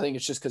think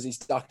it's just because he's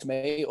ducked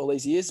me all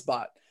these years,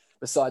 but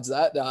besides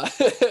that,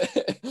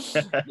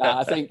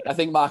 I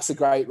think Mark's a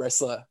great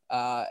wrestler,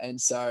 and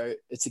so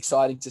it's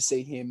exciting to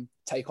see him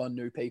take on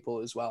new people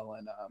as well.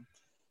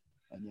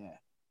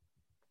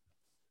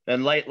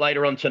 And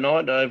later on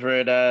tonight, over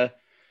at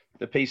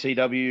the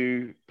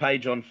PCW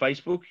page on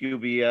Facebook, you'll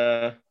be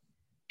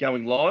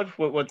going live.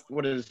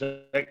 What does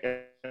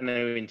that going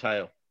to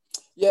entail?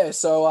 Yeah,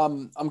 so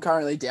I'm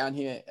currently down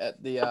here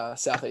at the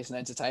Southeastern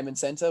Entertainment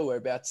Centre. We're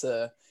about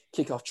to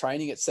kick off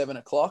training at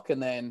 7:00,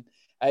 and then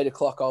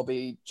 8:00 I'll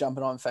be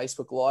jumping on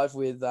Facebook Live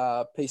with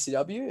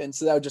PCW, and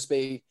so that'll just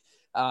be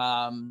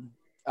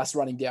us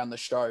running down the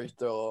show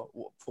for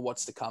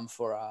what's to come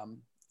for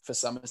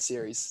Summer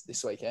Series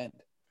this weekend.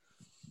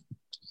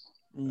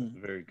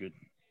 Very good.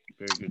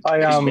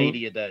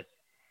 Media day.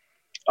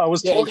 I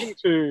was talking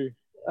to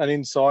an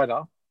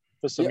insider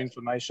for some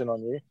information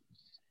on you,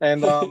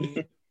 and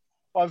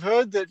I've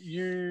heard that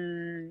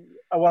you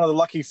are one of the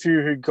lucky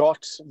few who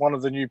got one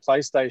of the new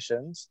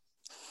PlayStations,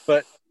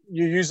 but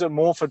you use it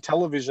more for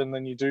television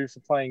than you do for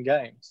playing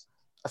games.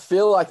 I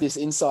feel like this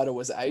insider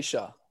was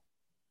Aisha.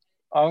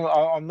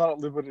 I'm not at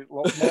liberty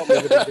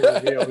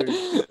to reveal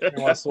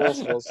who my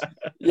source was.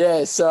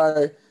 Yeah,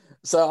 so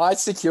I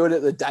secured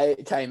it the day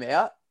it came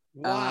out.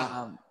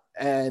 Wow.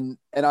 And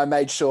I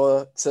made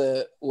sure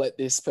to let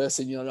this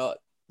person you're not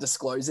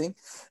disclosing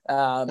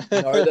know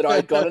that I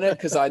had gotten it,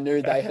 because I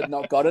knew they had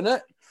not gotten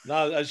it.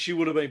 No, she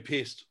would have been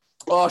pissed.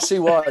 Oh, she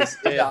was.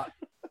 Yeah.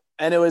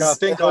 And it was. I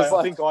think it was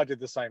I think I did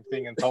the same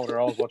thing and told her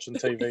I was watching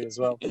TV as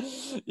well.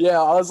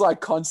 Yeah, I was like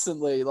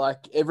constantly,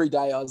 like every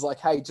day, I was like,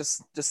 "Hey,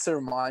 just to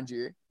remind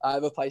you, I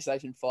have a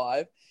PlayStation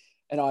 5,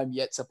 and I'm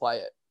yet to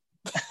play it."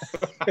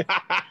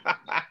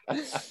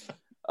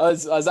 I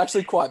was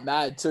actually quite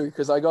mad too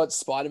because I got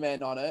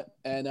Spider-Man on it,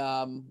 and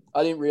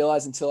I didn't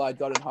realize until I'd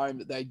gotten home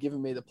that they'd given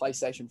me the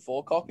PlayStation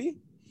 4 copy.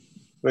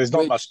 There's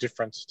not much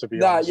difference, to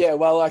be honest. Yeah,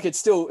 well, like it's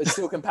still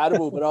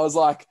compatible, but I was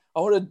like,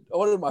 I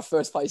wanted my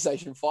first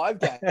PlayStation 5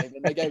 game,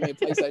 and they gave me a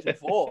PlayStation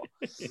 4.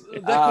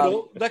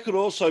 That could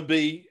also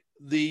be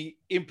the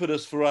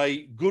impetus for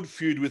a good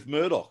feud with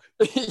Murdoch.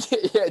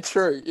 Yeah,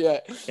 true. Yeah,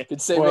 you could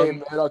see me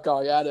and Murdoch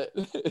going at it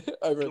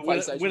over a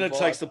PlayStation 5. Winner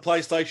takes the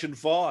PlayStation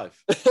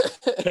 5.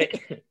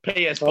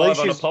 PS5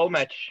 on a pole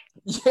match.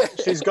 Yeah,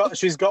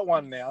 she's got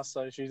one now,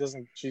 so she's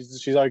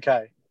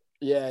okay.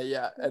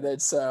 Yeah, and then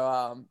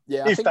so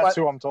yeah. If that's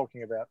who I'm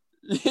talking about.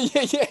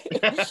 Yeah.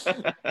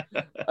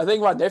 I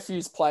think my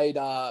nephew's played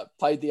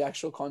the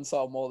actual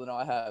console more than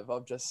I have.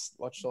 I've just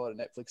watched a lot of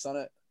Netflix on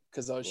it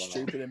because I was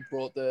stupid and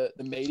brought the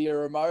media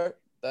remote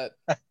that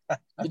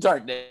you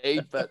don't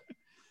need, but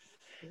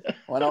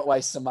why not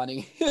waste some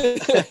money?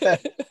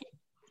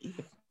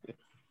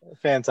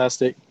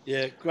 Fantastic.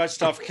 Yeah, great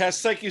stuff.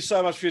 Cass, thank you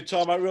so much for your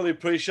time. I really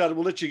appreciate it.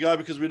 We'll let you go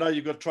because we know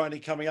you've got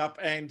training coming up.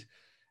 And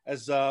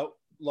as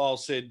Lyle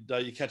said,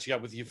 you're catching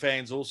up with your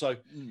fans also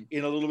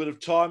in a little bit of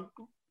time.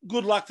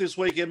 Good luck this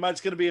weekend, mate.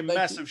 It's going to be a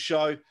massive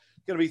show.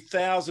 Going to be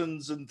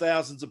thousands and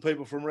thousands of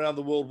people from around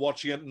the world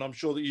watching it. And I'm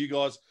sure that you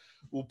guys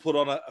will put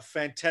on a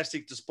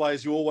fantastic display,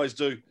 as you always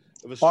do,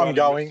 of Australian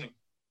wrestling.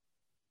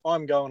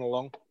 I'm going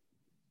along.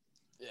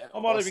 Yeah, I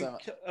might even.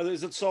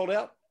 Is it sold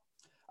out?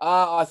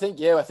 I think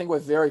we're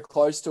very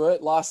close to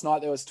it. Last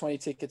night there was 20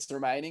 tickets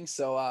remaining,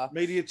 so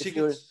media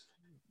tickets.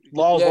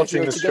 Lyle's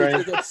watching the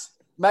stream.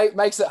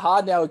 Makes it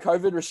hard now with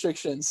COVID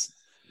restrictions.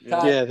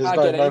 There's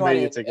no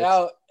media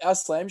tickets. Our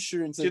slam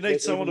students. Do you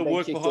need someone to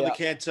work behind the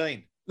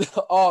canteen?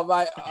 Oh,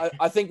 mate,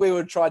 I think we would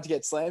have tried to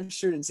get slam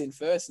students in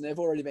first, and they've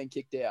already been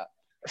kicked out.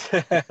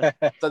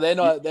 So they're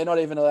not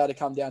even allowed to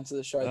come down to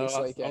the show this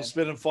weekend. I'm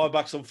spending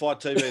 $5 on Fight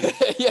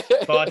TV. Yeah.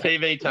 Fight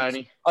TV,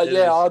 Tony.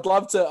 I'd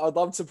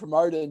love to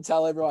promote it and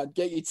tell everyone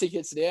get your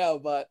tickets now,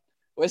 but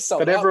we're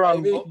sold out.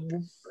 But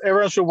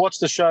everyone should watch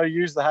the show,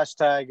 use the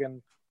hashtag,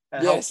 and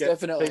yes, help get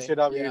definitely.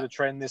 PCW the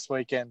trend this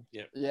weekend.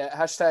 Yeah.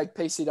 Hashtag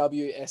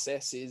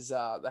PCWSS is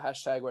the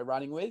hashtag we're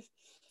running with.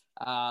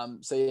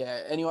 So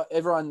yeah,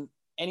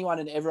 anyone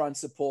and everyone's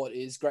support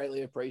is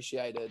greatly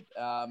appreciated.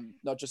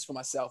 Not just for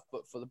myself,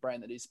 but for the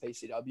brand that is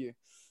PCW.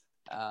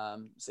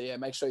 So yeah,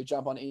 make sure you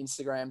jump on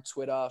Instagram,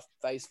 Twitter,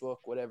 Facebook,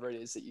 whatever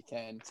it is that you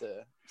can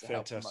to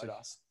help promote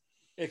us.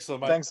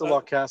 Excellent, mate. Thanks a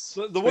lot, Cass.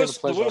 The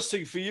worst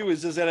thing for you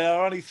is that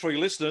our only 3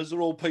 listeners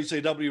are all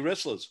PCW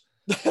wrestlers.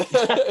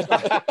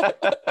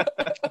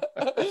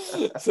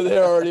 So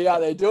they're already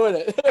out there doing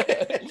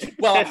it.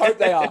 Well, I hope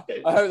they are.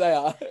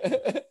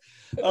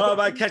 All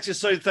right, mate. Catch you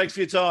soon. Thanks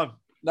for your time.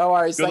 No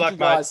worries. Good luck, you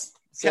guys.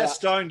 Cass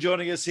Stone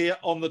joining us here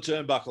on the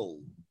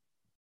Turnbuckle.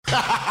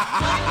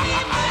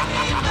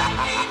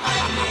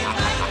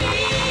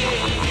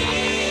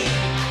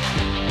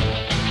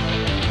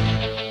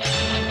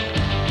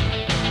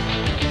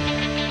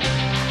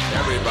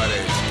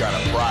 Everybody's got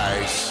a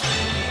price.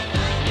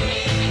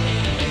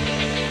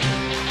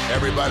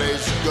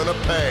 Everybody's gonna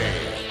pay.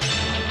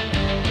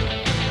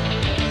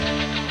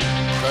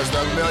 'Cause the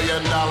 $1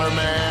 Million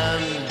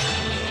Man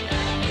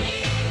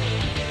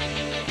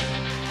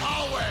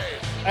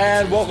always.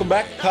 And welcome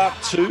back, part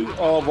 2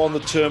 of On the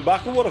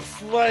Turnbuckle. What a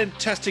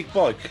fantastic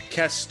bloke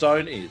Cass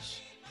Stone is.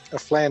 A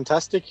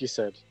fantastic, you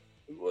said.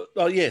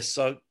 Oh, yes.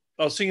 So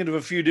I was thinking of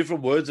a few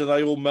different words and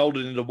they all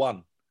melded into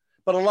one.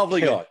 But a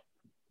lovely guy.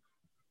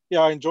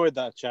 Yeah, I enjoyed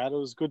that chat. It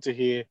was good to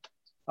hear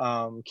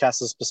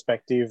Cass's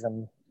perspective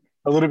and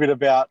a little bit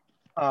about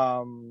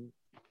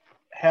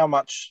how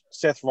much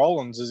Seth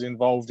Rollins is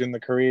involved in the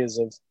careers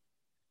of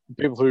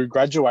people who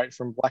graduate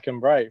from Black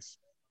and Brave.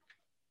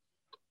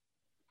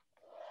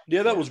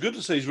 Yeah, that was good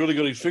to see. He's really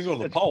got his finger on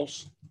the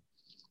pulse.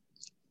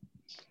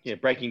 Yeah,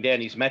 breaking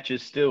down his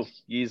matches still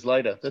years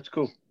later. That's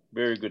cool.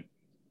 Very good.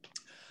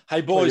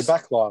 Hey, boys.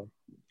 Back live.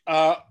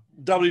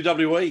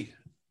 WWE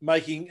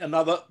making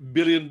another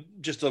billion,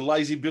 just a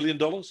lazy $1 billion.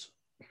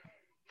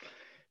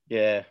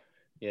 Yeah.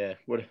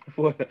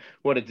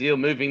 What a deal.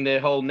 Moving their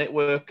whole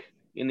network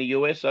in the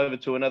US over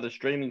to another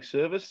streaming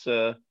service.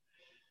 For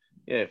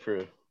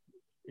 $1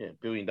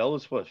 billion,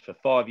 what, for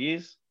 5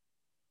 years?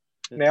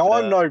 Now,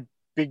 I'm no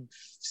big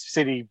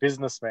city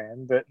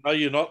businessman, but No,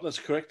 you're not. That's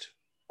correct.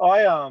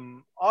 I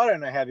don't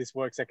know how this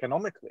works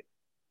economically.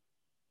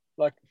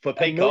 Like For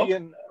Peacock?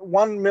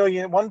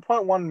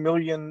 1.1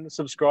 million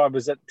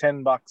subscribers at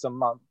 $10 a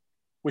month,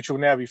 which will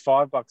now be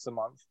 $5 a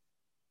month.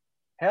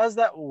 How's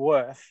that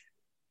worth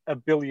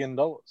 $1 billion?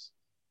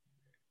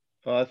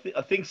 I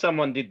think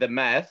someone did the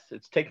math.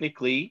 It's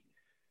technically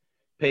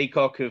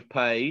Peacock have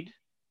paid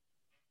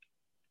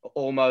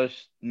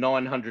almost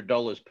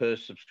 $900 per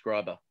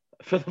subscriber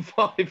for the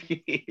 5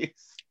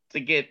 years to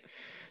get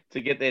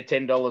their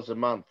 $10 a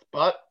month.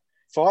 But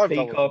 $5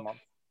 Peacock, a month.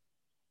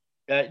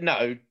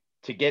 No,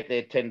 to get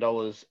their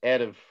 $10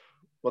 out of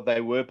what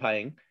they were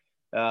paying,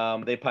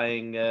 they're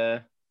paying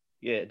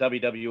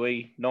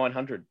WWE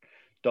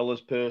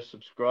 $900 per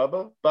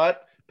subscriber.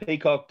 But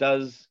Peacock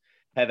does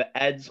have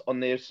ads on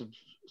their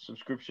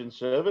subscription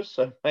service,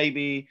 so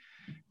maybe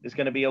there's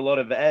going to be a lot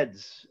of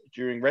ads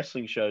during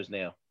wrestling shows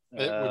now.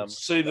 It would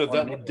seem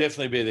that would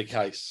definitely be the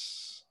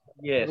case.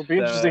 Yes, It'll be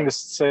interesting to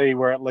see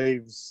where it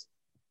leaves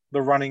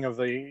the running of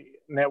the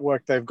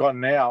network they've got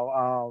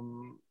now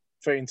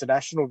for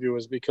international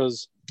viewers,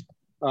 because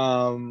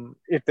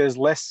if there's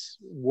less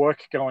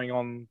work going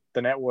on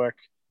the network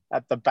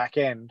at the back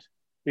end,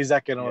 is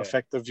that going to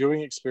affect the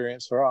viewing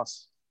experience for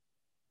us?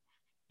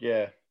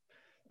 Yeah.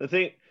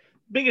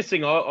 Biggest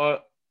thing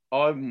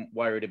I'm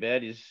worried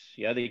about is,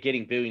 they're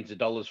getting billions of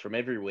dollars from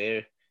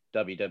everywhere,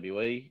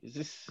 WWE.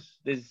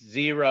 There's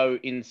zero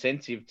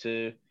incentive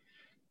to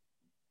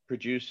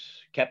produce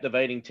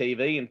captivating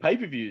TV and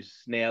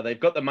pay-per-views now. They've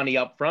got the money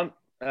up front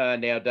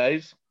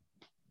nowadays.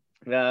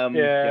 But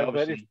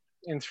if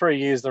in 3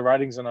 years the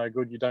ratings are no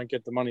good, you don't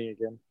get the money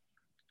again.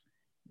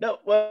 No,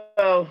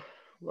 well,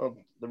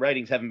 the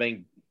ratings haven't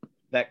been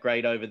that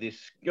great over this.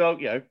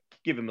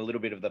 Give them a little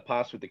bit of the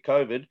pass with the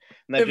COVID, and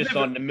they've just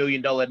signed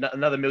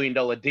another $1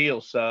 million deal.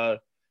 So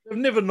they've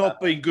never not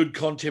been good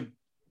content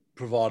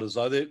providers,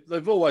 though.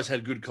 They've always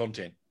had good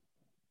content.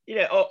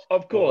 Yeah,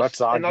 of course. Well,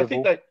 that's arguable. And I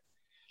think that.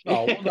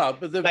 Oh no,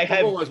 but they've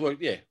always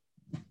worked. Yeah,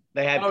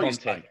 they have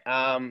content. They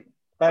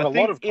have a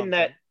lot of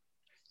content.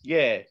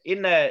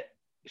 In that,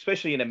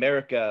 especially in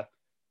America,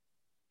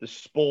 the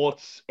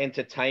sports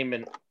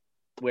entertainment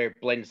where it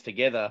blends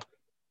together.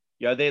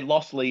 They're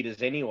loss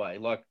leaders anyway,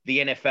 like the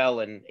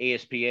NFL and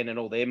ESPN and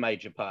all their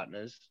major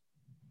partners.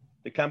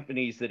 The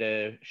companies that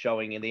are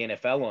showing in the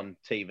NFL on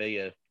TV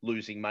are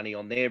losing money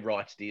on their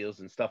rights deals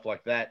and stuff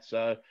like that.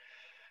 So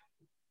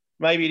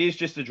maybe it is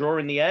just a draw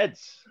in the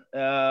ads,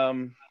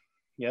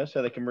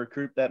 so they can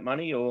recoup that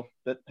money, or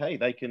that, hey,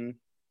 they can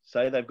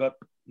say they've got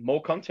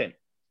more content,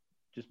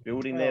 just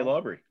building their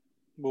library.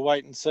 We'll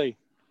wait and see.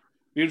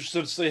 Be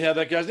interested to see how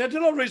that goes. Now,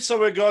 did I read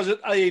somewhere, guys,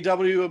 that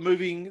AEW are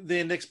moving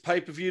their next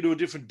pay-per-view to a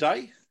different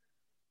day?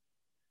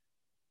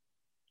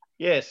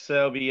 Yes,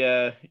 they'll be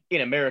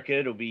in America.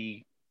 It'll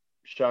be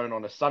shown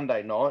on a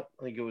Sunday night.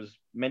 I think it was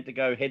meant to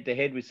go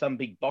head-to-head with some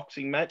big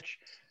boxing match,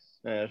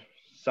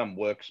 some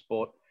work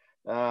sport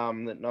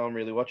that no one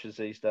really watches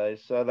these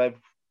days. So they've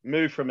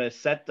moved from a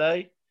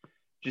Saturday,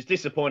 which is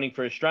disappointing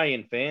for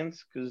Australian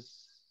fans, because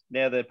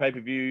now the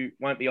pay-per-view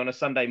won't be on a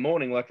Sunday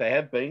morning like they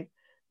have been,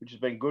 which has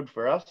been good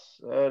for us.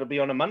 It'll be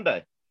on a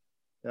Monday.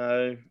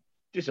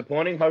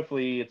 Disappointing.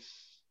 Hopefully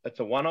it's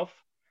a one-off.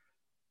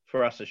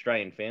 For us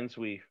Australian fans,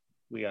 we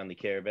only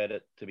care about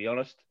it, to be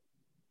honest.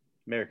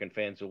 American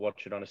fans will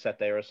watch it on a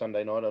Saturday or a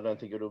Sunday night. I don't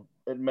think it'll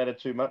matter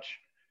too much.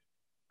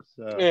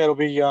 So. Yeah, it'll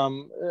be.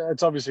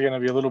 It's obviously going to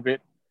be a little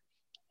bit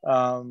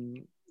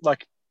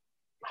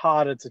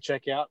harder to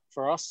check out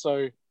for us.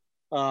 So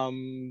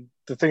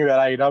the thing about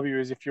AEW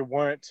is, if you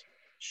weren't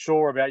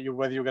sure about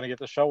whether you're going to get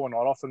the show or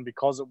not, often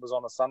because it was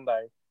on a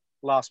Sunday,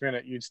 last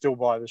minute you'd still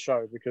buy the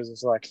show because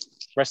it's like,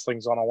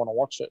 wrestling's on, I want to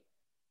watch it.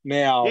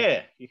 Now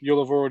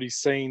you'll have already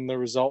seen the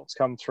results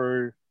come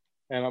through,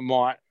 and it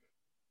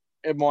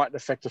might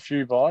affect a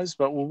few buys,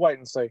 but we'll wait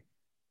and see.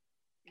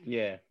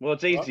 Yeah, well,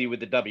 it's easy with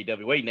the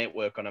WWE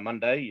network on a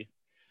Monday. You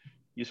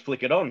just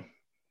flick it on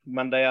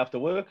Monday after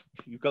work.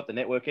 You've got the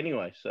network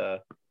anyway. So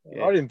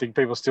I didn't think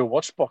people still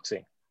watch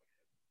boxing.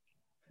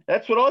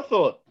 That's what I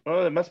thought.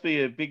 Oh, there must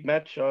be a big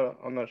match.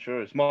 I'm not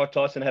sure. Is Mike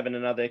Tyson having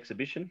another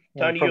exhibition?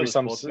 Tony,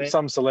 probably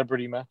some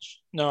celebrity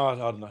match. No, I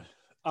don't know.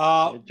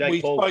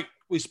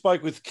 We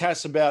spoke with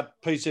Cass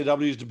about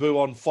PCW's debut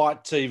on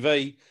Fight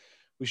TV.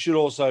 We should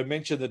also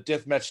mention that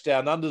Deathmatch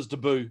Down Under's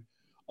debut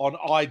on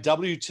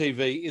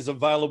IWTV is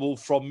available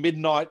from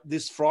midnight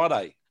this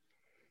Friday.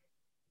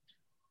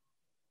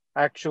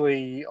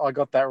 Actually, I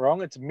got that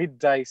wrong. It's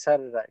midday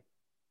Saturday.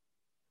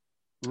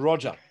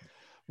 Roger.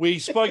 We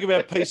spoke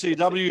about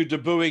PCW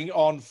debuting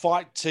on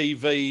Fight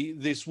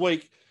TV this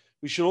week.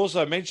 We should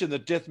also mention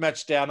that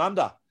Deathmatch Down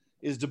Under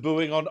is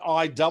debuting on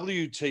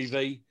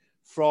IWTV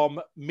from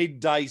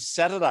midday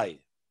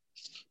Saturday.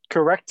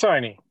 Correct,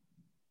 Tony.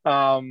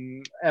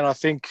 And I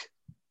think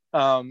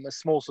a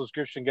small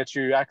subscription gets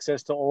you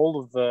access to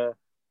all of the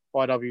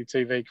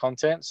IWTV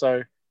content.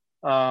 So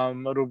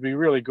it'll be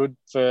really good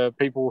for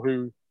people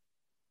who,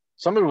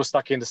 some people were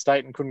stuck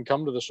interstate and couldn't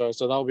come to the show,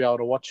 so they'll be able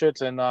to watch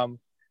it. And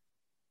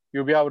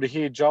you'll be able to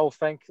hear Joel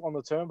thank on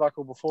the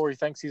turnbuckle before he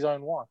thanks his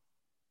own wife.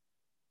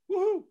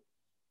 Woohoo!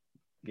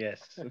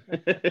 Yes.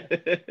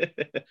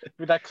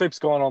 That clip's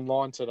gone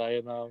online today,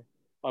 and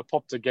I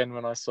popped again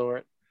when I saw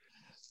it.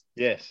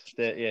 Yes,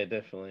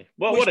 definitely.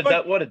 Well,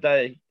 what a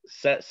day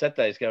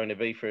Saturday is going to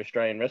be for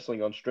Australian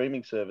wrestling on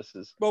streaming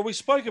services. Well, we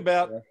spoke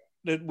about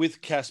it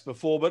with Cass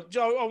before, but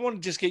Joe, I want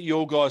to just get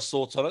your guys'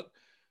 thoughts on it.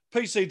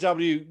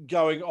 PCW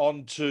going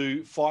on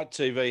to Fight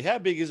TV, how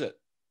big is it?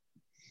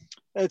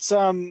 It's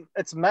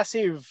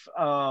massive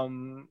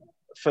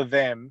for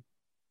them.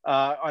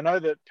 I know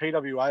that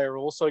PWA are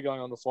also going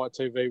on to Fight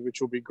TV,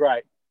 which will be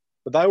great.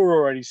 but they were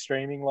already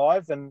streaming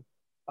live. And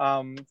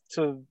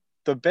to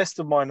the best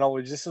of my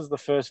knowledge, this is the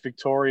first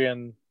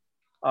Victorian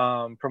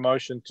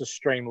promotion to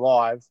stream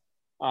live.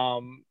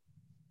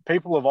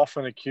 People have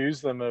often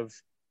accused them of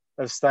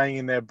staying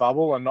in their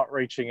bubble and not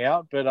reaching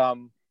out, but I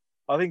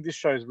think this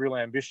shows real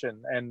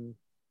ambition, and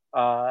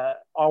I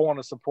want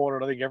to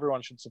support it. I think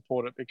everyone should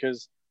support it,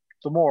 because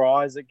the more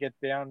eyes that get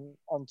down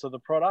onto the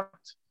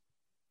product,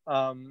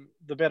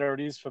 the better it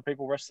is for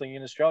people wrestling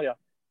in Australia.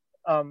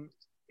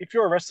 If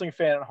you're a wrestling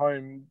fan at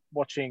home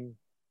watching,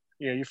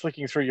 you're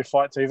flicking through your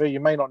Fight TV, you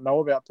may not know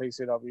about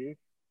PCW,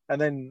 and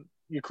then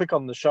you click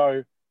on the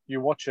show, you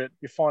watch it,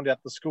 you find out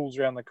the school's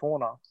around the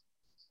corner.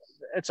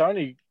 It's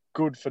only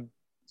good for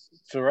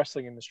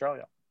wrestling in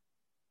Australia.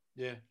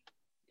 Yeah.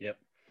 Yep.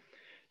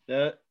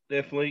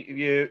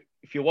 Definitely.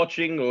 If you're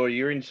watching or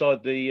you're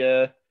inside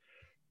the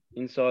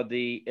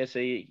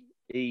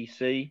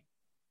SEEC,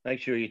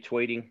 make sure you're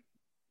tweeting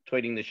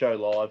the show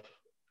live.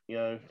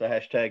 The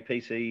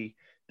hashtag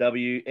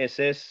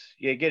PCWSS.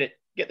 Yeah, get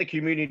the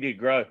community to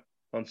grow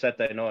on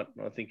Saturday night.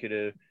 I think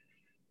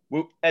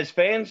as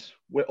fans,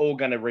 we're all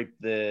going to reap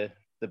the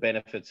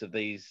benefits of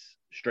these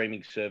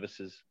streaming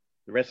services.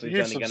 The wrestling's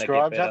You've only going to get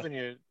subscribed, better. haven't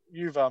you?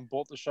 You've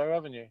bought the show,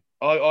 haven't you?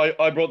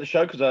 I brought the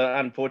show because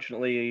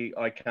unfortunately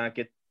I can't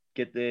get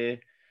there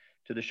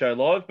to the show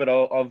live, but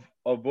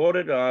I've bought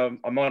it. I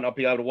might not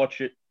be able to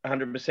watch it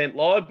 100%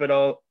 live, but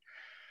I'll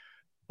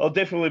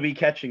definitely be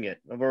catching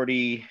it. I've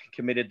already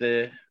committed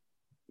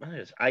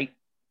it's $8,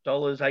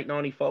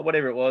 $8.95,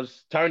 whatever it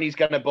was. Tony's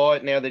going to buy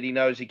it now that he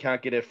knows he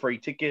can't get a free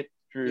ticket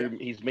through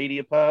his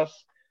media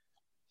pass.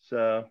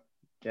 So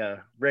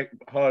yeah,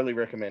 highly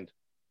recommend.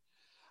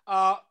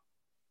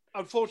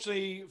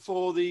 Unfortunately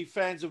for the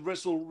fans of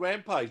Wrestle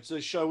Rampage,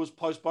 the show was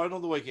postponed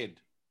on the weekend.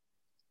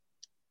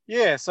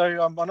 Yeah, so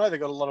I know they've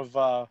got a lot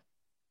of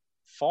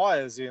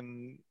fires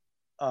in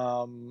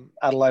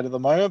Adelaide at the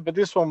moment, but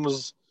this one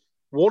was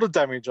water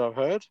damage, I've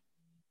heard.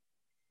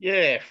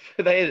 Yeah,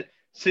 they had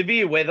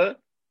severe weather.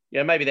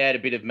 Yeah, maybe they had a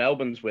bit of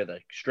Melbourne's weather,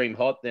 extreme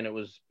hot, then it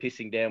was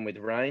pissing down with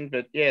rain.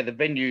 But yeah, the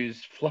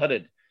venue's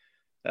flooded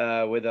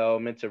where they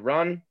were meant to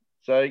run.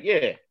 So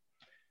yeah,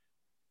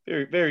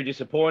 very, very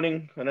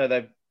disappointing. I know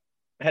they've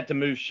had to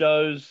move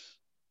shows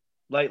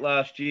late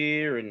last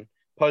year and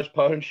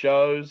postpone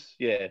shows.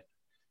 Yeah.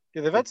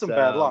 Yeah, they've had some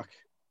bad luck.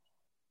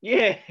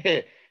 Yeah,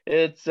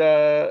 it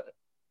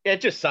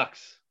just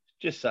sucks.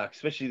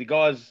 Especially the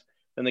guys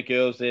and the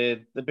girls there.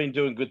 They've been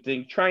doing good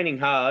things, training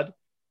hard.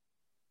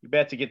 You're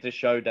about to get to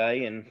show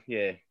day and,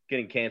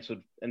 getting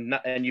cancelled.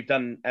 And you've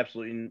done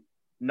absolutely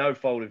no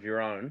fault of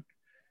your own.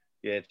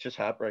 Yeah, it's just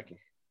heartbreaking.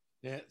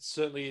 Yeah, it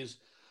certainly is.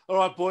 All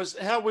right, boys,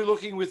 how are we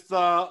looking with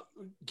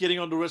getting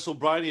onto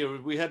WrestleBrania?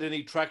 Have we had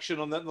any traction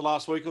on that in the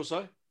last week or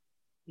so?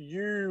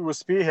 You were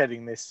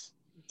spearheading this,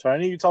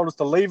 Tony. You told us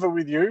to leave it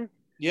with you.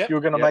 Yeah, you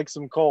were going to make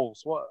some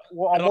calls.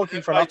 I'm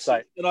looking for an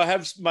update. And I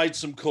have made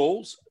some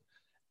calls,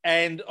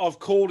 and I've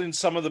called in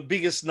some of the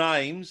biggest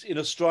names in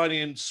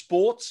Australian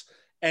sports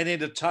and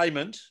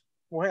entertainment.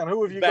 Well, hang on,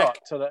 who have you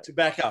got to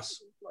back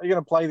us? Are you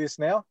going to play this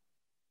now?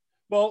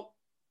 Well,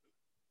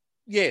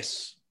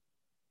 yes.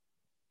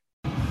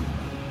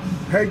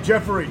 Hey,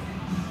 Jeffrey.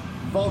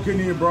 Vulcan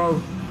here,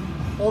 bro.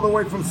 All the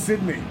way from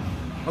Sydney.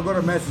 I got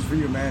a message for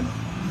you, man.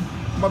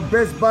 My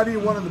best buddy,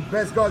 one of the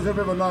best guys I've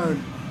ever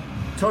known,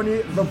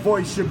 Tony the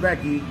Voice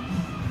Shebeki,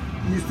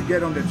 used to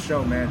get on that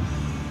show, man.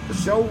 The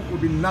show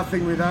would be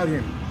nothing without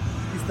him.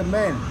 He's the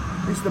man.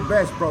 He's the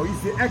best, bro.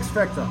 He's the X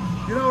Factor.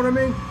 You know what I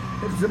mean?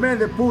 It's the man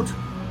that put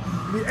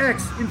the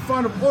X in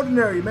front of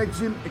ordinary, makes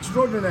him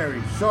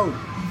extraordinary. So,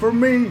 for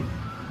me,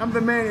 I'm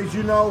the man, as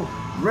you know,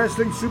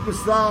 wrestling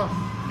superstar,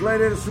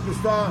 gladiator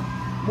superstar,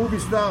 movie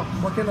star.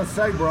 What can I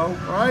say, bro?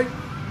 All right?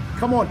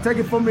 Come on, take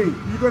it from me.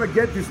 You're going to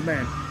get this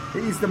man.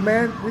 He's the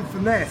man with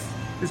finesse.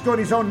 He's got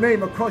his own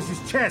name across his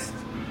chest.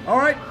 All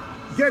right?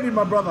 Get it,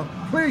 my brother.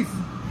 Please.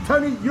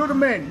 Tony, you're the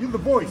man. You're the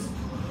voice.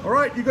 All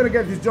right? You're going to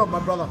get this job, my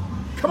brother.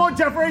 Come on,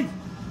 Jeffrey.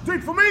 Do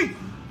it for me.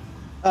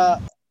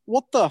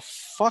 What the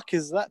fuck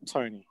is that,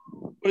 Tony?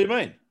 What do you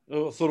mean?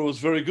 I thought it was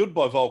very good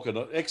by Vulcan.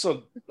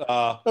 Excellent.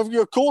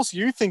 Of course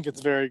you think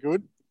it's very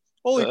good.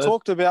 All he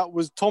talked about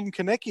was Tom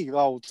Konecki the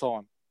whole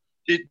time.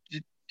 Did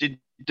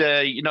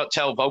you not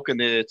tell Vulcan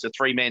that it's a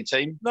three-man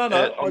team? No.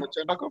 On the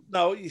turnbuckle?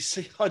 No, you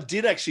see, I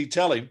did actually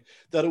tell him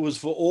that it was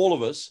for all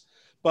of us,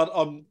 but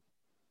I'm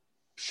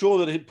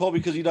sure that probably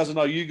because he doesn't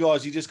know you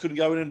guys, he just couldn't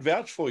go in and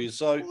vouch for you.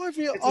 So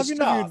I've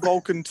interviewed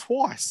Vulcan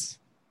twice.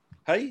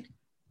 Hey?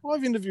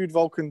 I've interviewed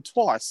Vulcan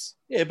twice.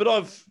 Yeah, but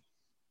I've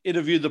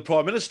interviewed the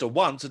Prime Minister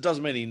once. It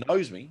doesn't mean he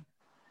knows me.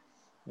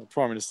 The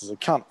Prime Minister's a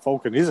cunt.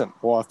 Vulcan isn't.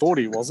 Well, I thought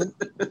he wasn't.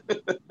 It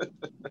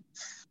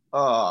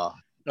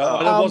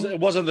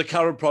wasn't the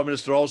current Prime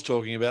Minister I was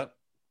talking about.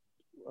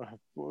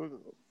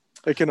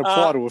 It can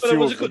apply to a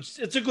few of them.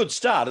 It's a good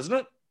start, isn't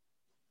it?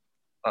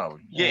 Oh,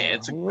 yeah,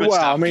 it's a good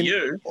start for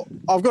you.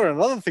 I've got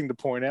another thing to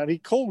point out. He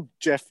called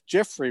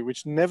Jeffrey,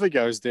 which never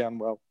goes down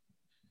well.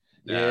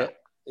 Yeah.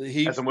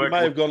 He Hasn't may worked.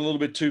 have gone a little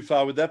bit too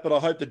far with that, but I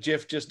hope that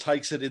Jeff just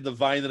takes it in the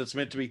vein that it's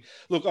meant to be.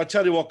 Look, I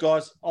tell you what,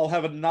 guys, I'll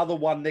have another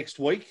one next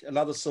week,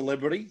 another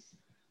celebrity.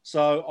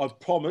 So I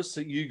promise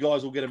that you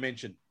guys will get a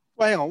mention.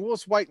 Well, hang on,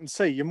 let's wait and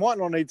see. You might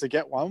not need to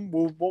get one.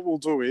 What we'll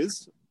do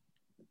is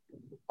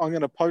I'm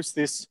going to post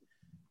this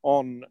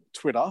on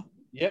Twitter.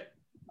 Yep.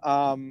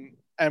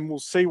 And we'll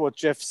see what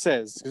Jeff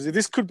says, because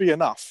this could be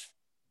enough.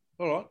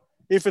 All right.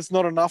 If it's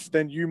not enough,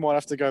 then you might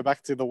have to go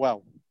back to the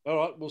well. All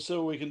right, we'll see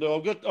what we can do.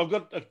 I've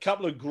got a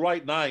couple of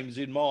great names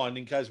in mind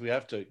in case we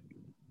have to.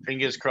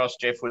 Fingers crossed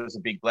Jeff was a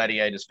big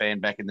Gladiators fan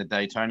back in the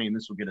day, Tony, and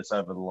this will get us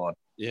over the line.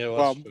 Yeah,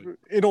 Well,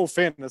 in all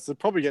fairness, it'll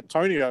probably get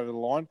Tony over the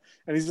line,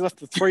 and he's left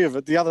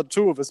the other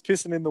two of us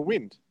pissing in the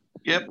wind.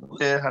 Yep,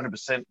 yeah,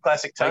 100%.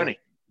 Classic Tony.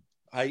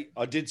 Hey,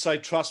 I did say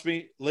trust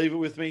me, leave it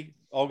with me.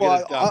 I'll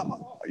get it done.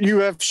 You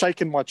have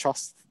shaken my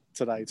trust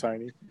today,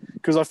 Tony,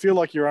 because I feel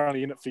like you're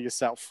only in it for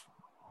yourself.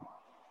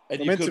 And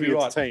We're you meant could to be be a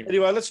right. team.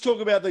 Anyway, let's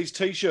talk about these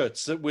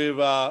T-shirts that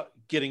we're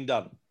getting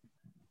done.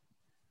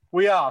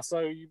 We are.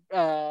 So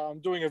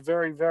I'm doing a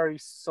very, very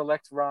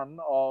select run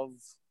of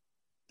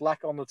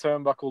Black on the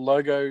Turnbuckle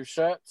logo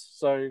shirts.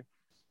 So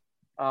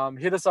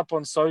hit us up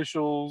on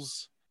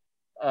socials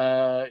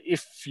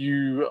if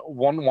you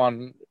want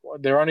one.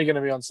 They're only going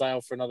to be on sale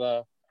for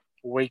another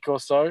week or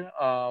so.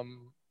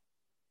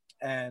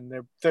 And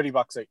they're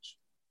 $30 each.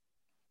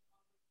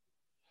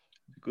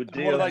 Good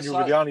And what do deal. they And you'll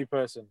be say? the only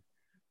person.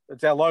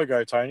 It's our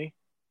logo, Tony.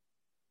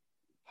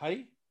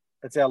 Hey?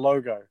 It's our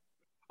logo.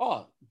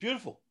 Oh,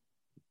 beautiful.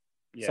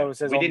 Yeah. So it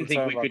says we on didn't the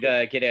think we could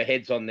turnbuckle. get our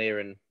heads on there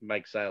and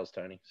make sales,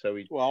 Tony. So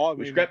we Well,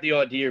 we scrapped the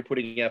idea of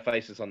putting our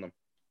faces on them.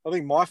 I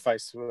think my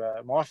face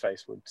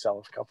would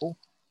sell a couple.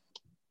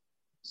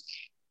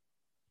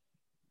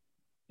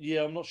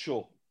 Yeah, I'm not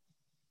sure.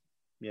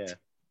 Yeah.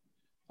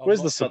 Where's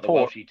the Not the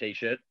support? Walshy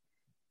t-shirt.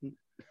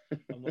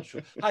 I'm not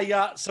sure. Hey,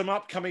 some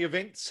upcoming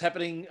events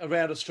happening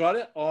around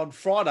Australia on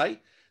Friday,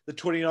 the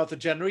 29th of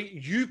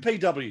January.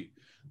 UPW,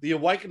 The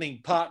Awakening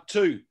Part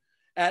 2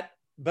 at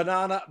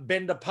Banana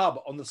Bender Pub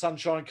on the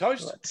Sunshine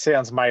Coast. That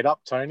sounds made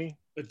up, Tony.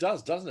 It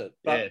does, doesn't it?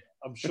 But Yeah.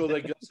 I'm sure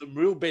they've got some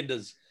real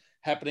benders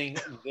happening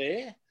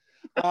there.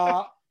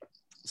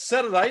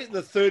 Saturday,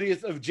 the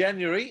 30th of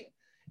January,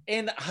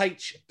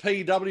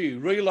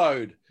 NHPW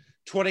Reload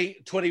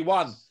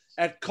 2021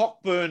 at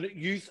Cockburn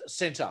Youth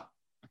Centre.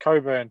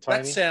 Coburn, Tony.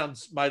 That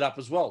sounds made up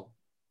as well.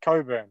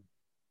 Coburn.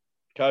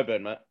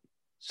 Coburn, mate.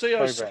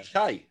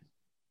 COCK.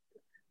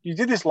 You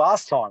did this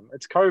last time.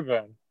 It's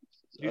Coburn.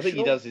 I think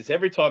he does this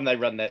every time they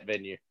run that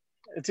venue.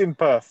 It's in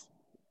Perth.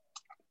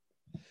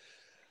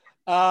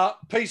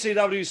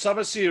 PCW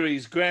Summer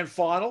Series Grand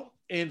Final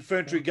in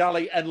Ferntree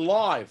Gully and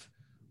live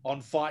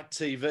on Fight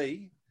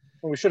TV.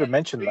 Well, we should have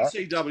mentioned that.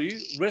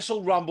 PCW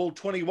Wrestle Rumble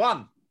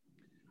 21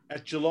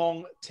 at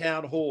Geelong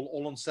Town Hall,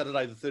 all on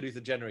Saturday, the 30th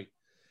of January.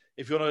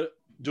 If you want to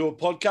do a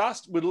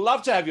podcast, we'd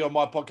love to have you on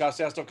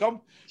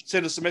mypodcasthouse.com.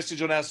 Send us a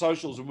message on our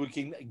socials and we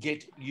can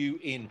get you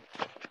in.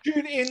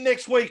 Tune in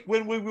next week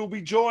when we will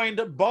be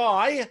joined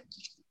by...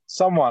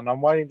 Someone.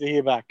 I'm waiting to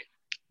hear back.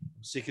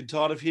 Sick and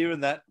tired of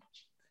hearing that.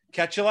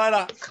 Catch you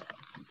later.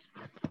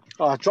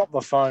 Oh, I dropped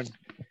the phone.